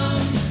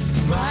down.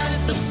 Ride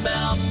the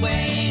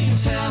beltway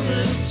till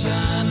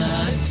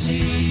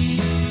eternity.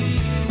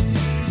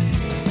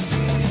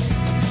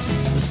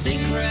 The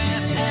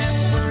secret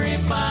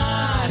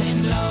everybody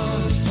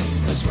knows,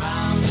 'cause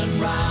round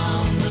and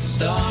round the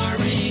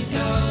story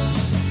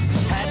goes.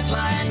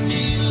 Headline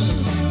news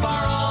for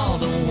all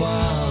the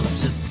world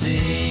to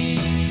see.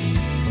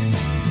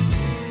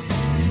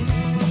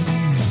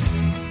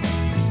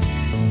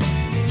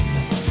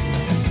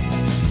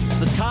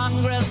 The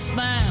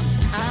congressman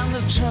and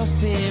the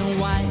trophy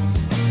wife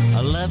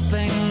are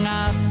living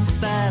up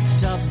their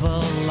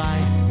double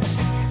life,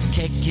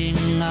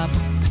 kicking up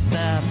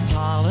their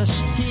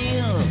polished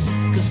heels,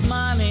 'cause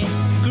money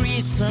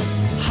greases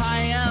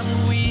high-end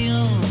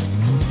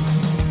wheels.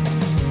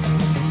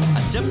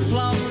 A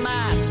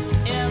diplomat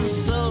in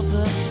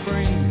Silver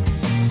Spring,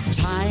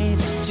 tied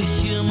to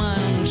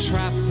human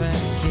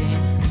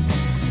trafficking,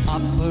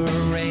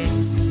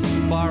 operates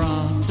for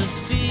all to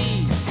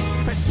see,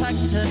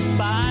 protected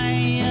by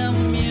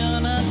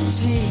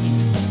immunity.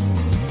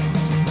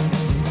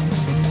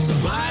 So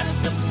ride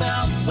the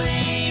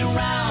beltway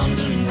round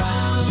and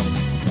round.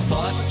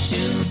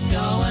 Fortunes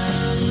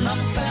going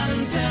up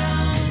and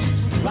down.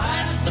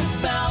 Ride the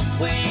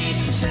beltway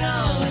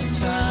till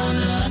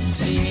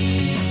eternity.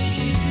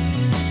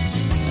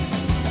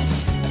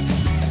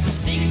 The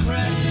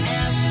secret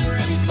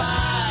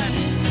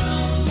everybody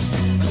knows,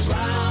 'cause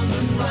round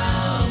and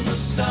round the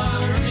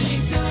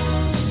story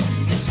goes.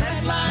 It's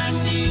headline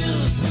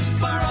news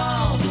for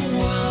all the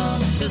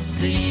world to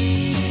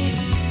see.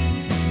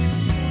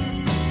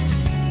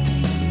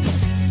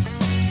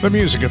 The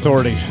Music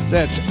Authority.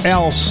 That's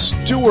Al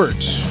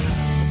Stewart,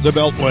 The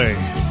Beltway.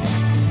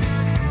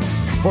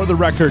 For the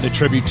record, a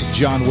tribute to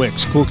John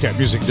Wicks,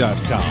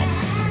 CoolCatMusic.com.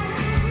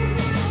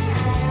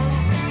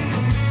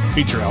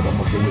 Feature album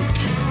of the week.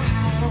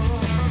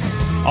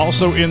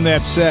 Also in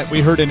that set, we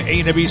heard an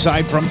A and a B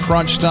side from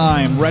Crunch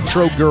Time,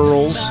 Retro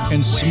Girls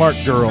and Smart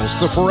Girls,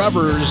 The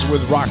Forevers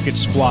with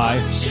Rockets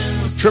Fly.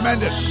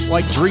 Tremendous,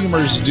 like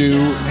Dreamers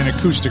do, an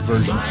acoustic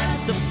version.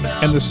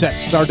 And the set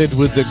started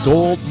with the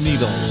Gold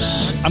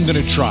Needles, I'm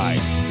Gonna Try,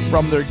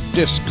 from their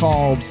disc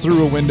called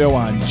Through a Window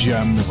on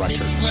Gem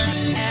Records.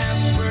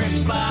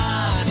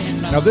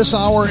 Now this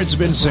hour, it's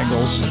been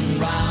singles,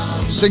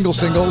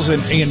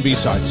 and A and B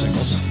side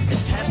singles.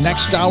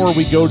 Next hour,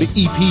 we go to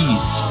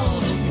EPs.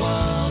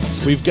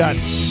 We've got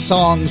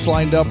songs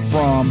lined up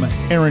from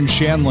Aaron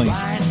Shanley,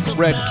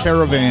 Red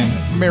Caravan,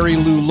 Mary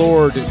Lou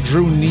Lord,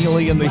 Drew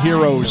Neely and the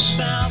Heroes.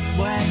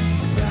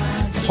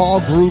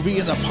 Paul Groovy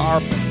and the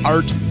Pop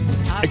Art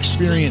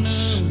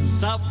Experience.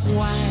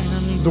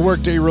 The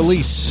Workday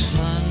release.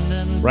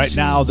 Right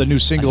now, the new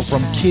single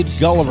from Kid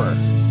Gulliver.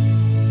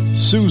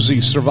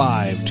 Susie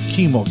survived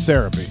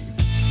chemotherapy.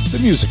 The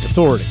Music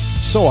Authority.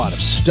 So out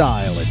of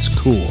style, it's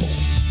cool.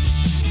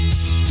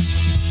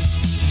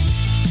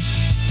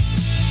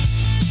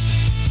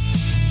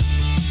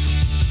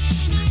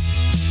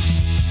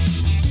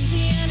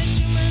 Susie had a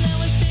tumor that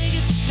was big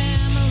as a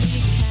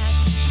family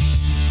cat.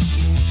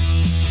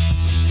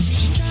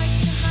 She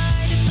tried to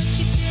hide it, but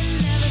she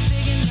didn't have a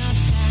big enough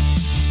hat.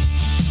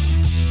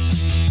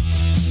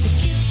 The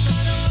kids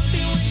called her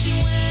lumpy when she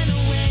went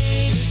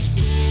away to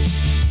school.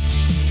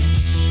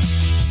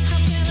 How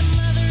can a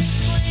mother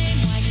explain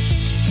why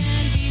kids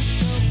can be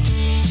so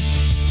cruel?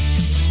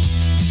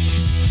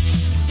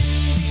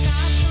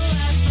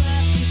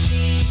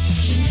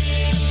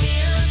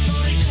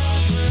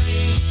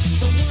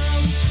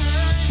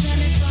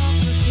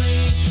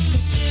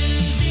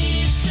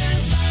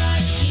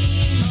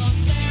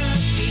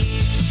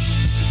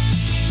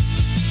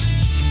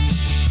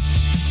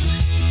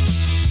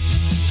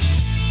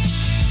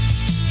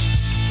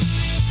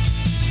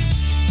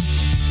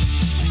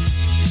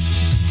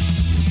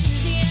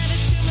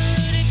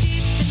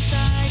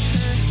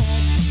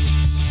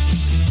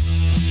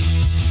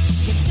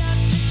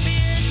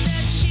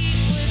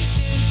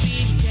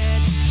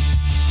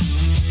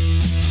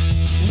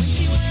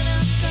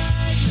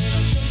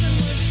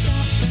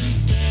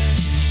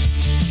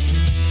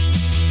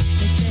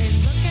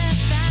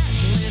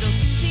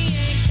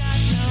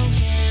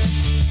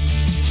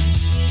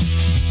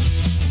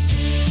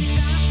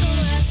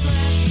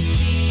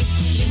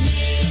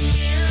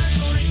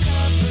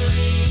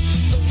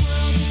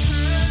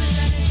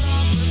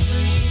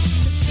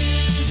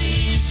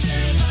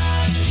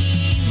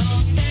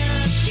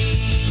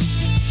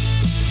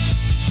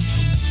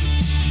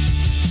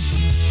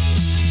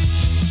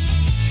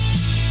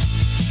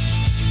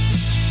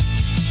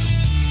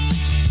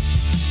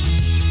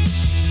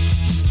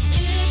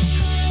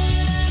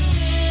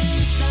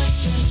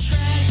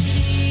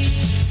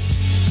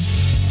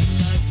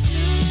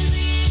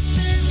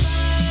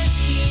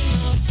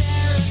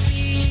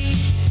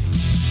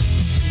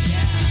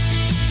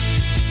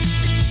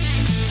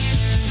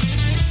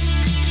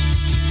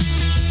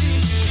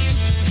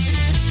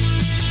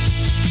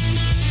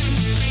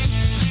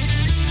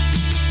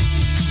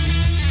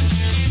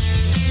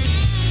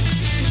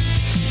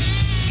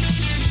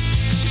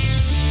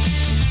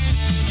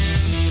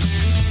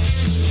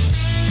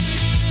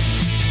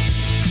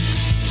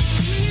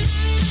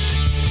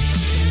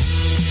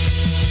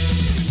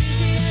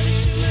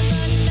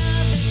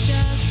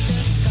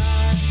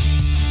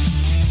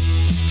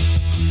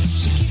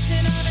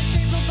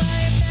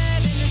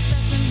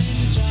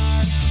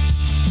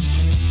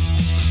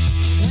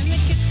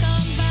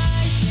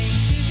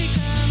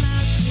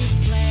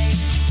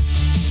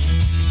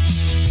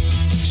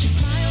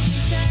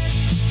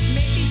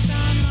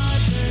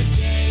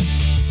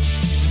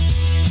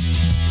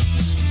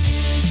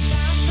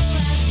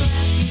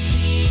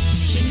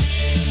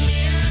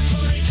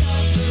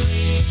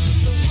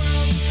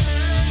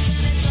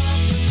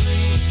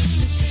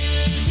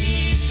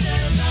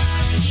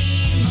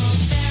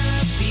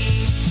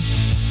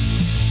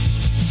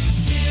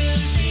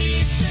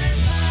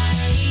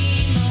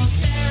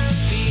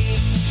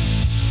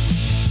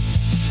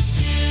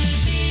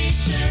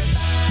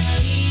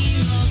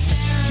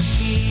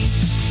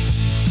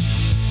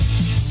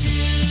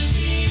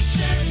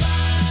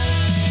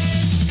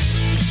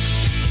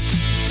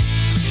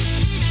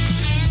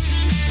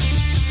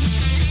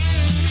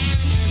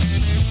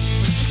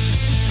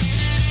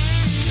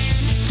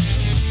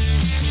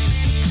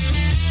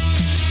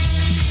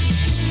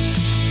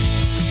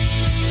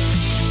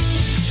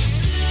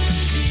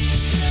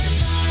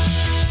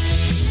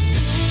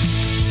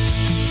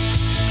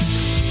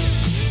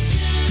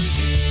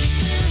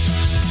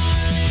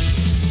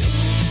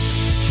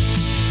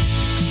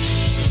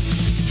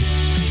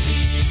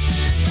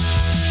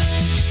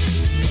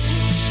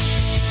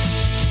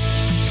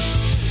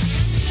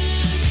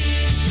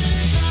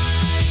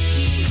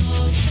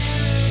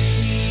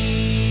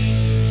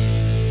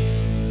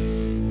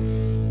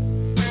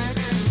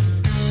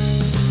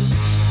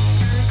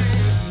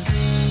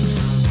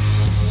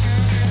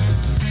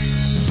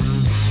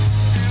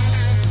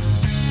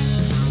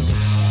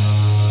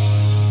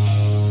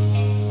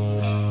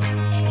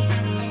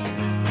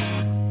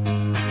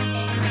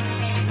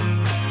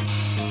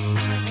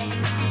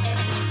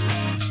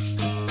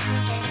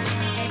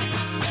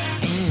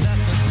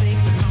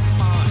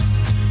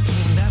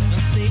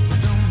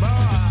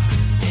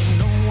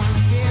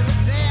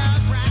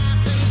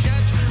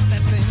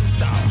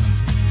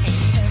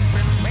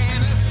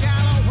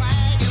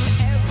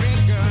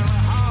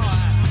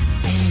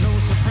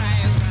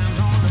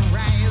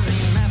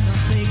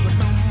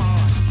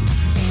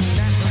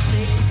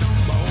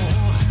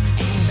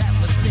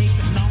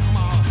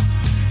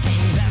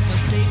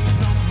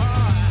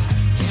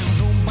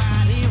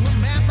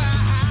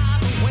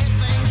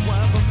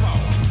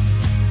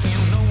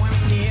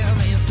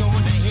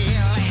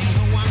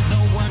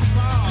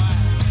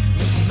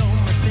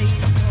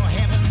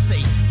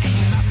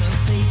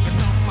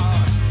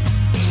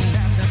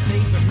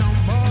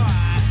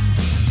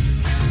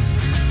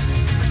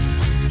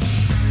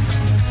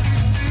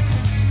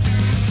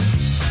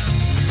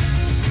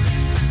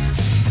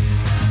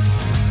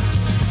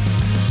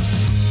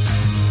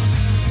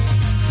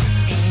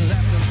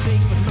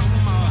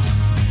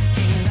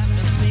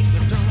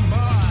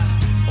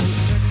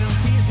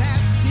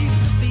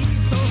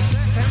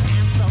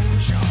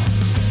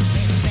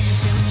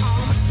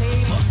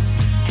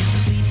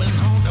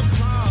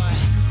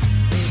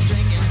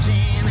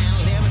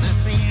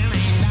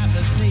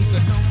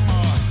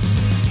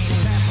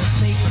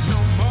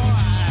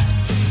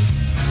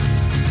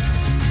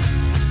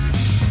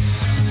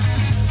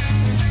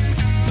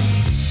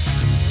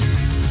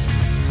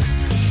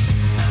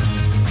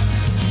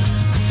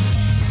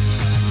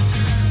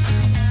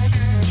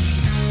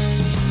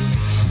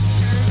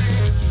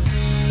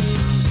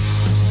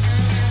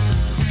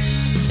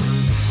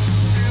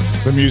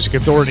 The Music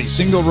Authority,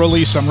 single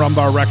release on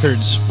Rumbar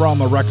Records from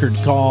a record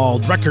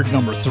called Record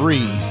Number 3.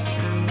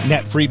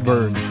 Nat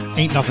Friedberg,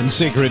 Ain't Nothing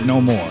Sacred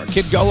No More.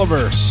 Kid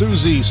Gulliver,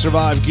 Susie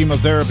survived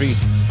chemotherapy.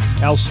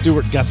 Al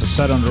Stewart got the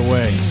set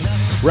underway.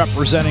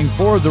 Representing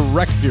for the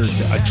record,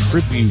 a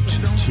tribute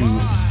to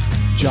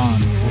John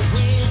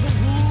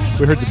Wilkes.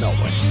 We heard the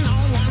Beltway.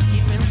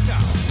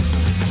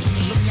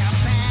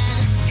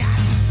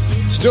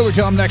 Still to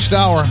come next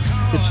hour,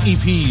 it's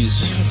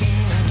EPs.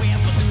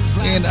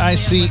 And I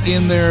see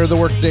in there the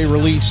Workday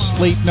release,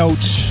 Late Note,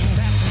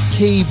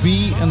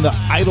 KB and the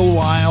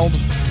Idlewild.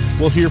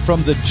 We'll hear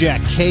from the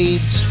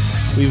Jackades.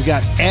 We've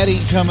got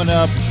Addie coming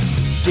up,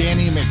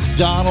 Danny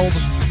McDonald.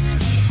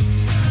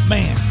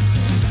 Man,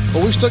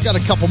 but we've still got a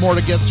couple more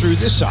to get through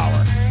this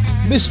hour.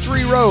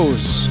 Mystery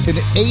Rose, an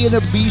A and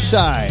a B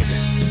side.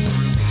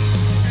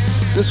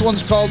 This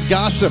one's called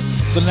Gossip.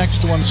 The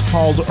next one's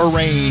called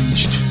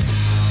Arranged.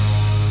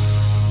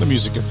 The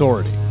Music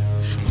Authority.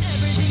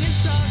 Everything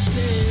is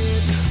toxic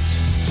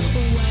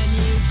when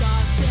you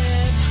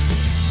gossip.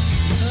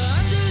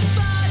 I'm just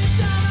biting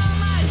down on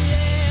my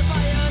lip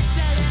while you're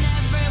telling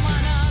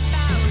everyone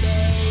about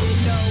it. You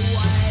know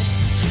what?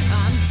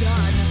 I'm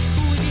done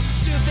with these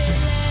stupid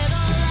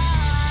little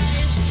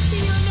lies.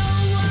 You know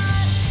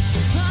what?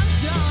 I'm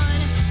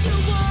done. You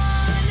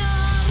wanna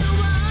know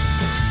why?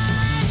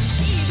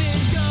 Even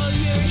though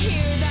you're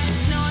here,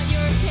 that's not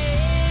your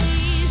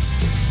case.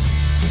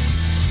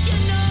 You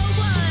know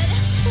what?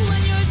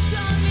 When you're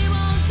done, we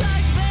won't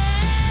touch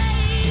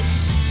base.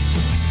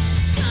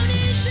 Don't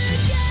need to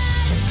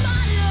get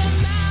smaller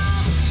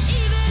mouth,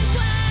 even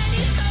when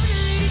you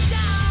totally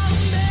doubt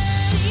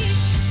me.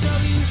 So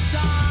you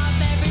stop,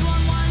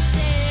 everyone wants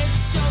it,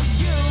 so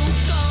you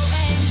go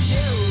and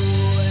do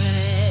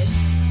it.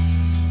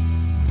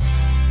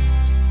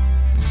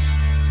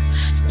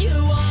 You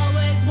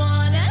always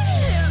wanna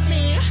hit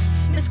me,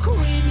 this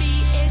queen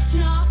bee, it's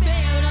not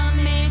fair to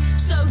me.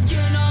 So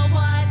you know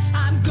what?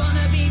 I'm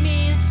gonna be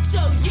mean, so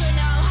you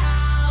know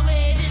how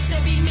it is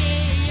to be me.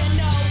 You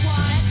know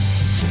what?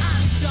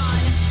 I'm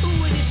done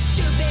with these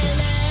stupid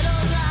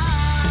little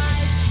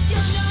lies.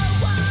 You know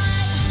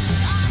what?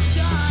 I'm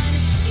done.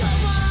 You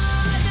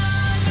wanna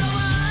know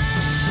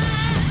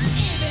why?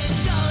 Even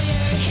though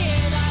you're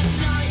here, that's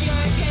not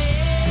your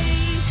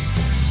case.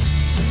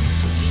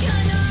 You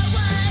know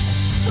what?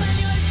 When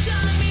you're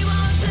done, we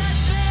won't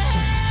touch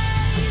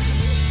base.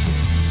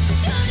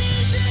 Don't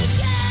need to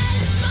get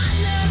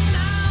smaller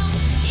mouth,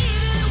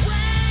 even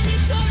when you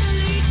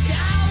totally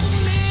doubt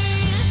me.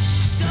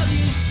 So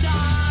you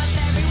stop,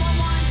 everyone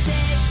wants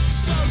it,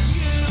 so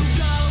you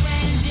go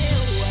and do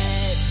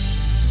it.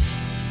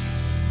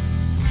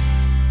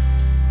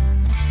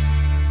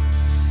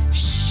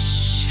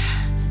 Shh,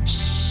 shh,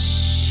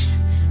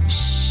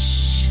 shh,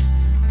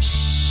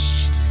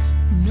 shh.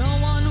 No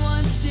one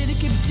wants you to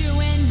keep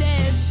doing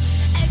this.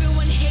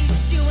 Everyone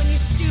hates you and your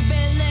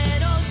stupid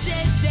little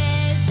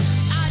disses.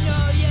 I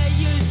know you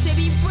used to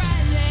be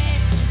friendly,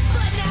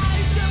 but now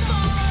you're so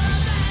full of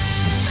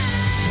envy.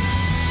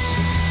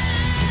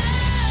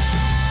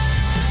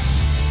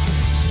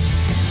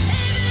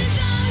 Even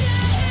though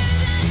you're here,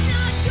 that's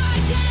not your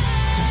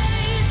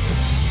case.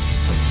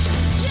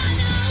 You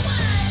know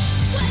what?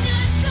 When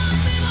you're done,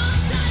 we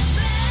won't touch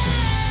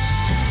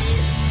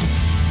base.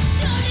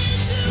 Don't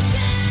need to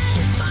get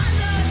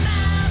smaller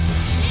mouth,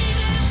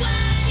 even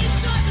when you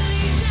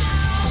totally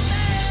doubt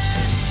me.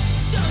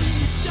 So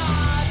you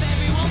stop,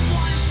 everyone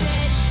wants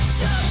it,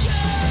 so you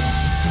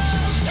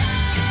go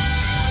and do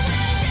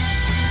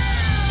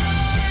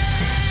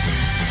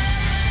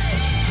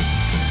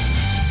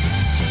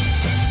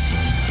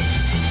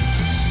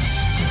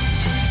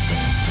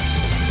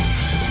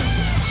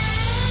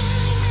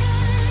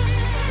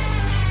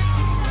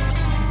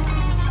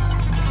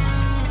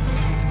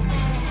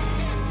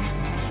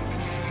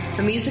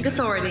The Music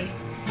Authority.